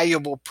a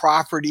valuable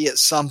property at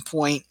some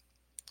point,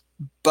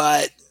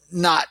 but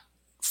not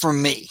for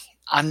me.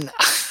 I'm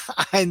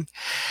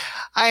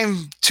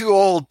too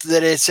old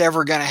that it's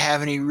ever going to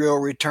have any real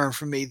return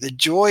for me. The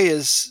joy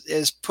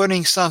is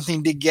putting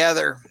something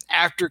together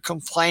after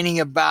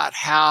complaining about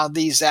how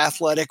these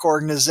athletic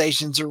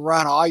organizations are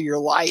run all your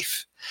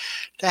life.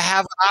 to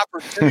have an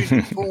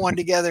opportunity to put one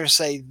together and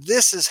say,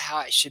 this is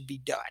how it should be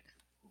done.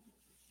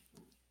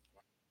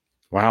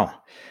 Wow.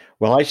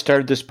 Well, I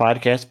started this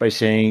podcast by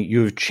saying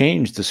you've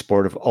changed the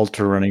sport of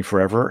ultra running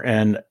forever,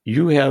 and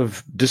you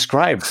have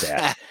described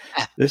that.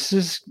 This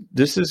is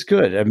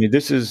good. I mean,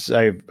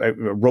 I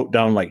wrote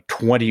down like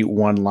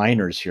 21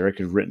 liners here. I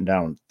could have written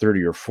down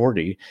 30 or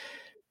 40,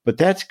 but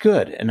that's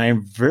good. And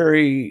I'm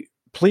very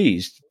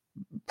pleased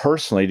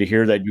personally to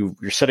hear that you're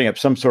setting up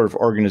some sort of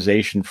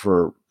organization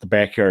for the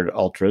Backyard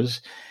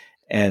Ultras.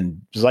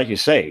 And like you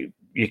say,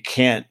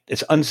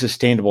 it's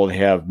unsustainable to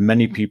have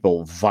many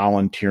people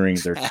volunteering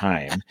their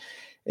time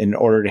in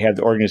order to have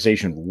the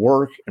organization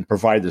work and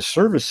provide the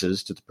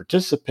services to the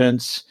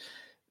participants.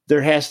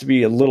 There has to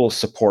be a little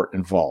support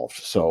involved.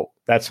 So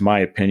that's my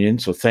opinion.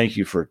 So thank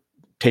you for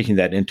taking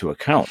that into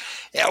account.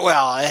 Yeah,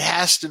 well, it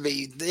has to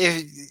be.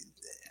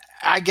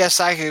 I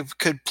guess I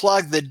could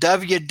plug the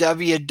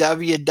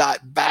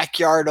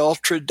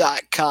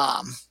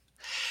www.backyardultra.com.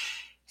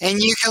 And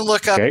you can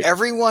look up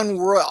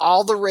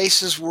all the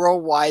races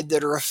worldwide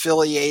that are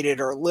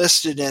affiliated or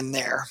listed in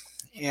there.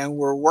 And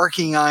we're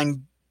working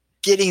on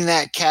getting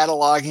that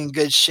catalog in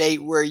good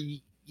shape where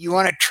you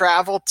want to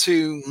travel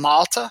to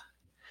Malta.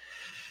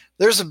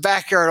 There's a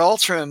Backyard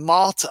Ultra in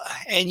Malta,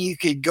 and you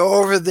could go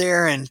over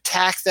there and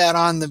tack that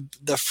on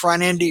the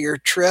front end of your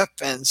trip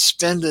and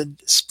spend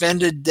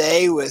a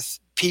day with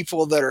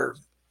people that are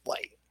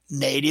like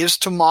natives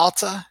to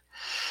Malta.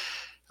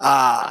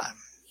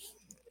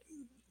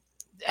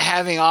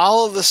 Having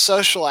all of the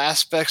social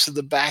aspects of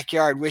the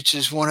backyard, which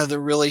is one of the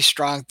really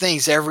strong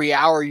things. Every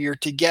hour you're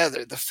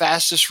together, the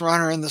fastest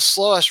runner and the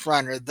slowest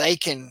runner, they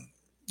can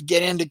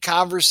get into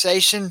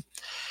conversation,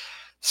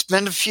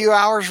 spend a few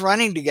hours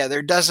running together.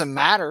 It doesn't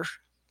matter,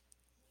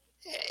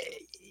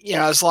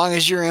 as long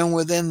as you're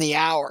within the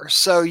hour.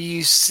 So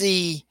you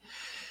see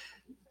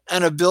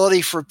an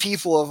ability for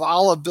people of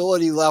all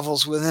ability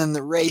levels within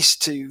the race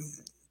to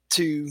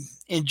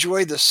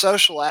enjoy the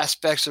social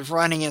aspects of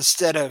running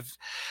instead of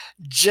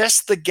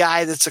just the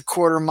guy that's a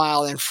quarter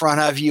mile in front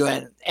of you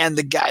and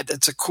the guy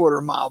that's a quarter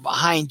mile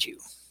behind you.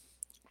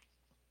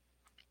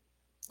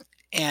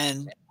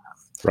 And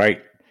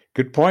right.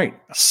 Good point.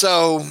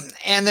 So,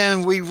 and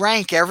then we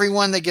rank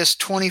everyone that gets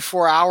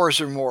 24 hours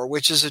or more,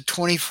 which is a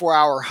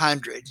 24-hour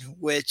 100,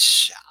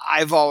 which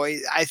I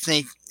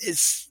think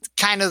it's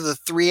kind of the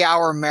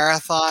 3-hour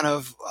marathon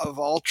of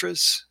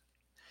ultras.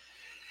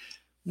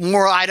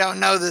 More, I don't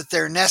know that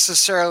they're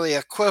necessarily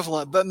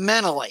equivalent, but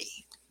mentally,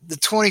 the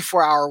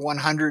 24-hour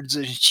 100 is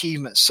an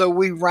achievement. So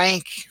we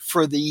rank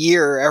for the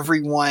year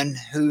everyone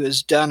who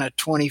has done a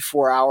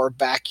 24-hour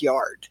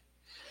backyard.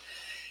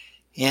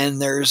 And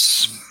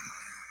there's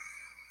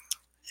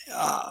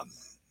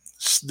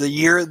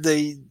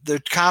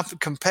the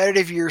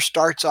competitive year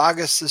starts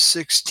August the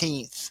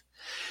 16th.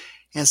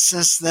 And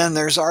since then,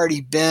 there's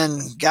already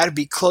got to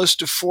be close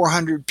to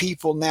 400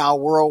 people now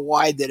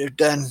worldwide that have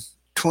done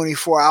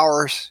 24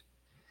 hours.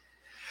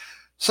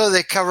 So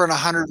they covered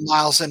 100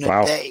 miles in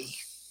a day.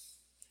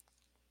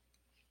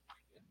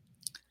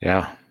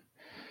 Yeah.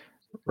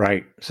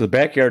 Right. So the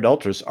Backyard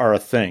Ultras are a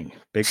thing.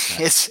 Big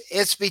time.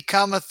 It's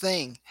become a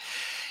thing.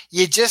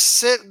 You just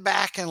sit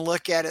back and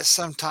look at it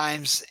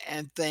sometimes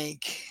and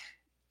think,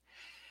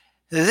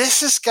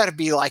 this has got to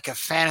be like a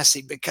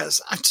fantasy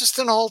because I'm just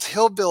an old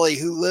hillbilly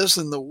who lives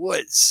in the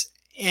woods.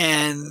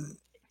 And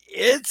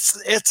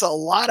it's a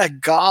lot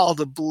of gall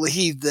to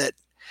believe that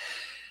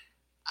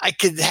I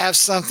could have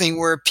something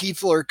where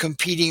people are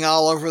competing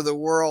all over the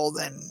world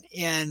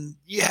and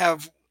you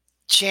have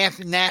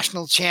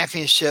national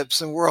championships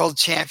and world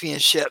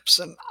championships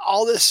and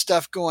all this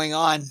stuff going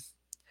on.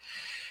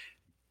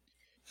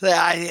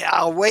 That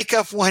I'll wake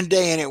up one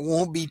day and it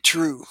won't be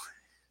true.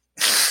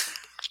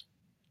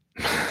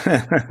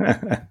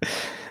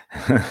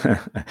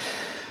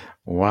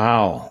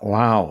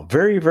 Wow.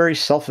 Very, very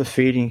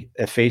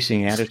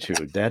self-effacing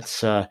attitude.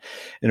 That's,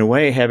 in a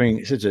way,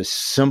 having such a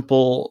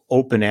simple,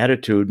 open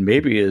attitude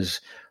maybe is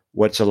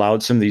what's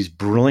allowed some of these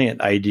brilliant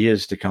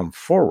ideas to come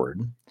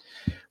forward.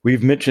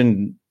 We've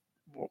mentioned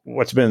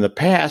what's been in the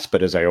past,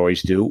 but as I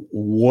always do,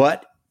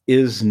 what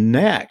is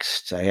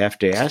next? I have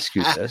to ask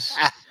you this.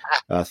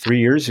 3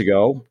 years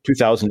ago,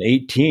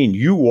 2018,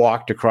 you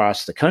walked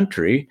across the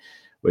country,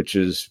 which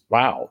is,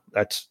 wow,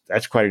 that's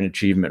quite an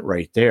achievement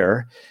right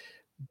there.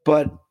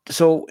 But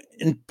so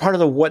in part of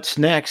the what's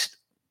next,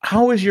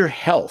 how is your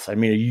health? I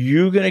mean, are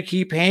you going to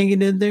keep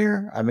hanging in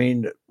there? I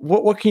mean,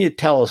 what can you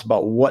tell us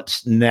about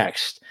what's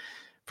next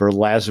for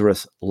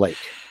Lazarus Lake?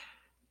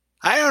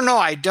 I don't know.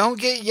 I don't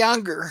get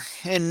younger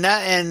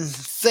and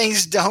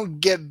things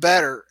don't get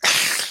better.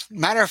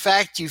 Matter of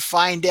fact, you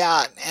find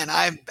out, and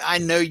I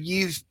know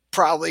you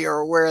probably are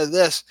aware of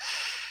this,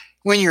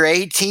 when you're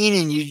 18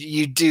 and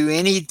you do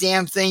any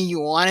damn thing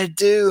you want to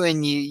do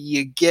and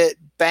you get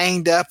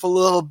banged up a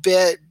little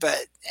bit,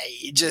 but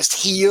you just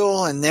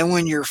heal. And then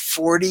when you're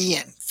 40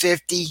 and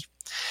 50,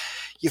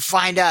 you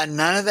find out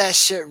none of that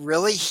shit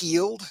really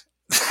healed.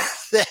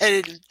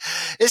 That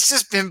it's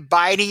just been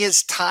biding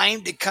its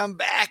time to come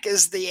back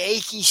as the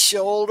achy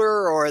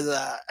shoulder or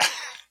the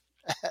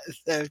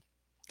the,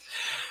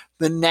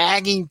 the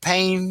nagging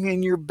pain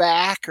in your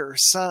back or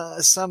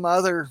some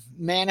other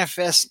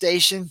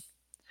manifestation.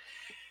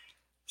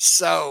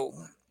 So,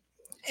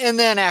 and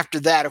then after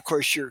that, of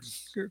course, your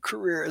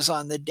career is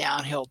on the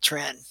downhill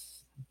trend.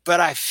 But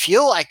I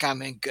feel like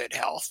I'm in good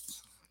health.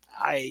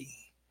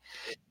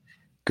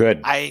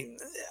 Good.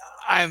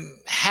 I'm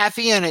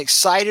happy and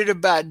excited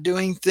about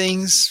doing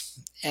things,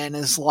 and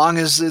as long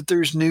as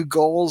there's new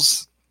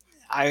goals,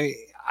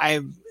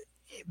 I've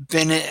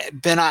been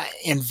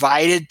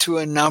invited to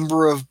a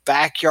number of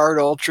backyard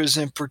ultras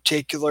in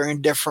particular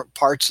in different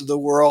parts of the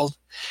world.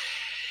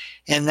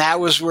 And that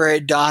was where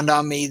it dawned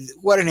on me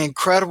what an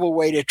incredible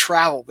way to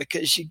travel,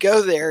 because you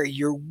go there,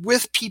 you're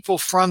with people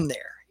from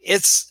there.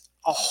 It's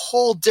a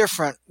whole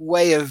different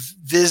way of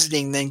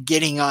visiting than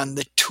getting on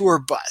the tour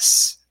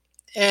bus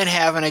and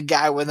having a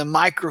guy with a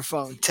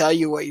microphone tell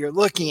you what you're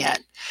looking at.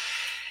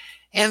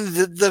 And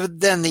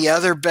then the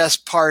other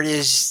best part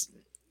is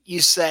you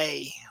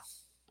say,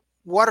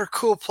 what are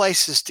cool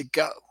places to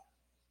go?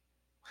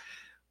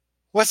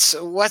 What's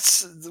the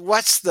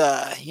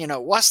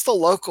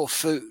local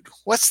food?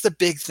 What's the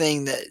big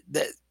thing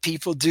that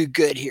people do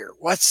good here?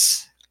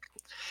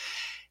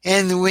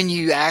 And when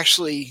you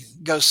actually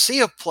go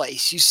see a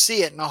place, you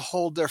see it in a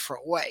whole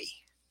different way.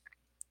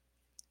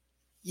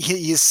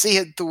 You see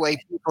it the way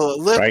people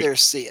that live there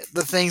see it,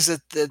 the things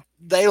that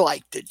they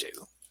like to do.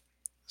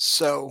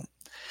 So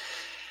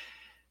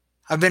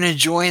I've been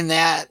enjoying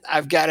that.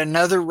 I've got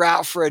another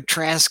route for a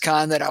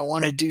Transcon that I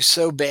want to do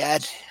so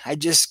bad. I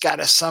just got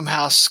to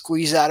somehow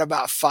squeeze out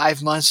about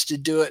 5 months to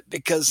do it,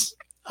 because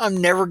I'm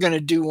never going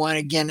to do one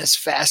again as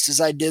fast as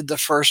I did the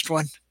first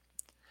one.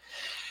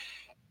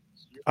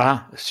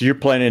 So you're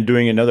planning on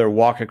doing another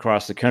walk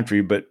across the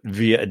country, but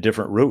via a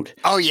different route.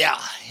 Oh yeah.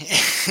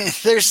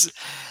 There's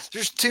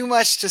too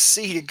much to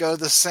see to go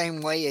the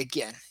same way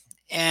again.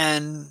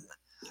 And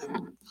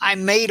I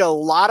made a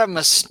lot of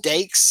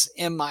mistakes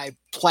in my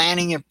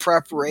planning and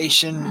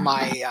preparation,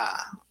 my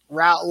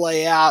route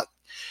layout.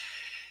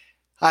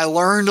 I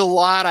learned a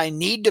lot. I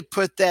need to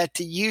put that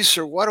to use,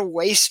 or what a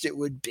waste it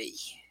would be.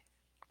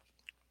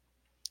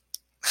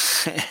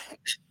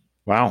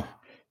 Wow.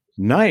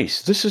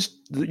 Nice. This is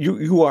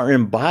you are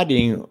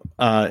embodying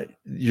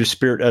your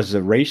spirit as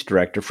a race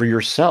director for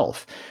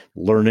yourself,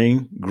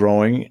 learning,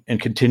 growing,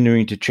 and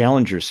continuing to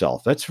challenge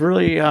yourself. That's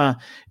really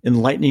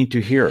enlightening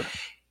to hear.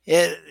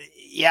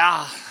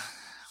 Yeah.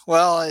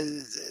 Well,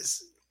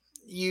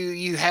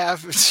 you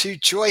have two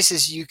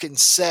choices. You can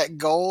set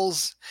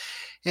goals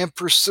and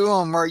pursue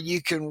them, or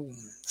you can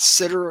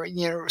sit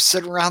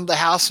around the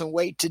house and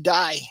wait to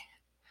die.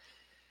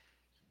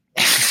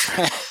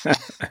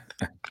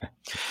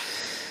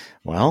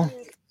 Well,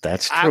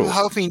 that's true. I'm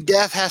hoping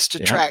death has to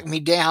track me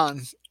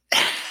down.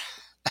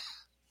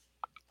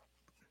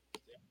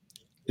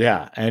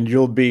 Yeah, and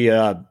you'll be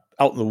out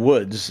in the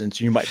woods, and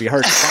so you might be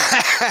hard to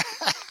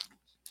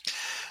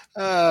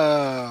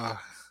find.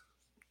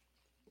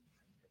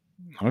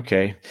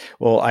 Okay.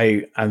 Well,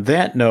 on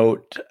that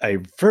note, I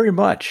very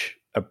much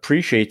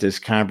appreciate this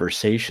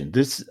conversation.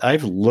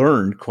 I've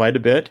learned quite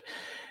a bit.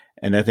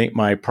 And I think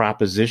my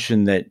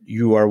proposition that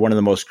you are one of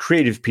the most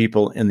creative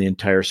people in the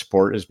entire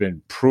sport has been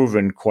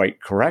proven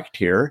quite correct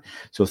here.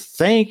 So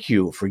thank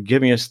you for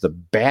giving us the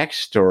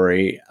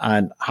backstory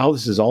on how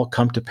this has all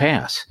come to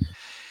pass.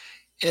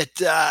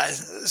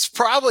 It's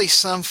probably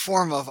some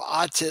form of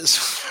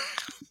autism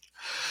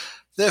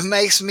that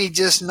makes me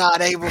just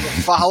not able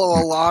to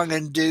follow along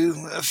and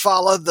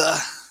follow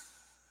the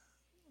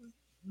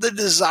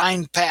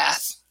design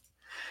path.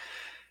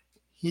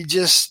 You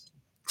just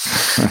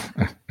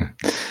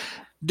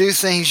do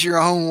things your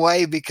own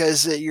way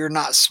because you're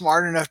not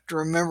smart enough to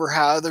remember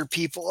how other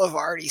people have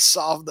already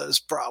solved those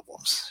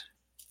problems.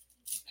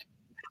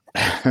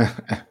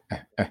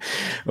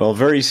 Well,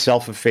 very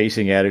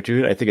self-effacing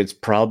attitude. I think it's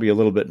probably a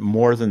little bit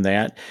more than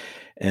that.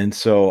 And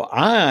so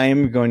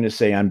I'm going to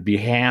say, on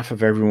behalf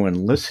of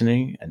everyone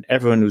listening and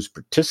everyone who's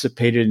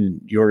participated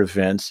in your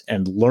events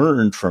and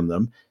learned from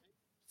them,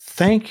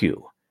 thank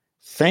you.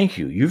 Thank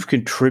you. You've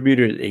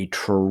contributed a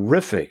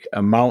terrific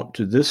amount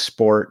to this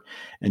sport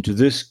and to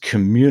this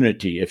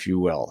community, if you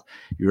will.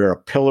 You're a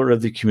pillar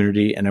of the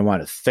community, and I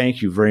want to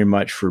thank you very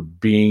much for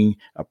being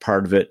a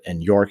part of it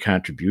and your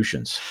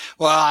contributions.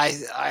 Well,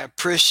 I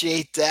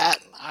appreciate that.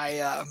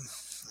 I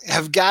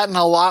have gotten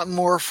a lot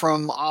more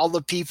from all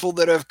the people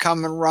that have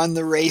come and run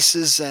the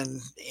races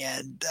and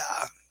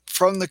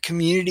from the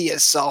community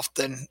itself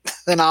than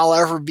I'll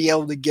ever be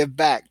able to give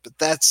back. But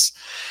that's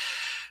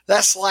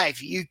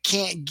life. You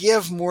can't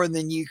give more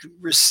than you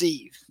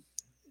receive.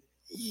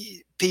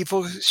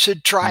 People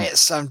should try it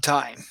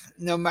sometime.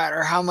 No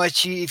matter how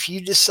much if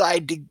you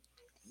decide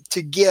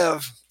to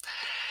give,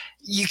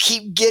 you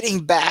keep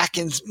getting back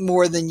and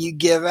more than you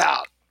give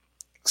out.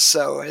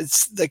 So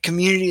the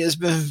community has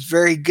been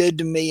very good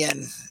to me,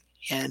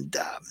 and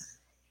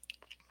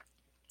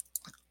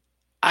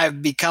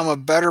I've become a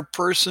better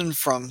person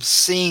from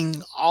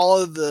seeing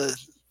all of the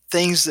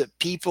things that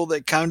people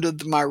that come to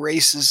my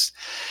races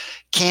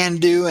can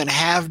do and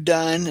have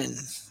done,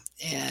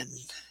 and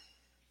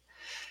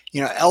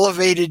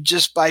elevated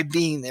just by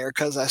being there,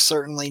 because I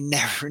certainly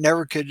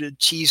never could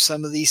achieve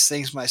some of these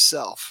things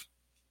myself.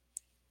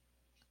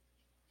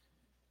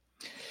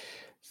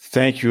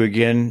 Thank you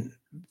again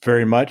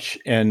very much,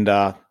 and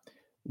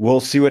we'll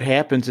see what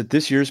happens at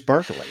this year's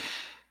Barkley.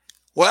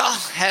 Well,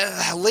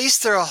 at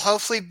least there will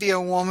hopefully be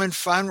a woman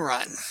fun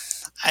run.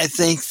 I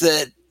think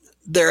that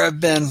there have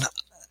been,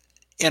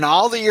 in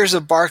all the years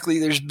of Barkley,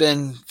 there's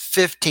been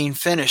 15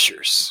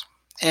 finishers,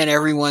 and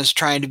everyone's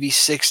trying to be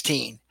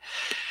 16.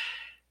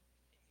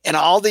 In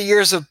all the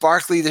years of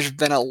Barkley, there's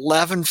been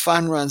 11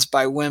 fun runs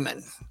by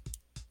women,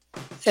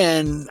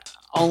 and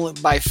only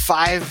by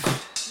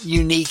 5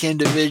 unique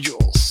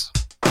individuals.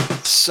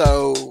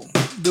 So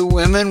the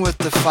women with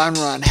the fun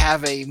run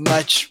have a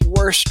much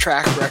worse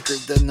track record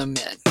than the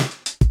men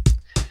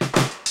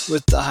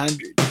with the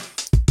 100.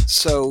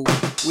 So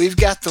we've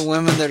got the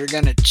women that are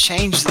going to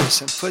change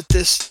this and put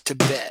this to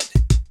bed.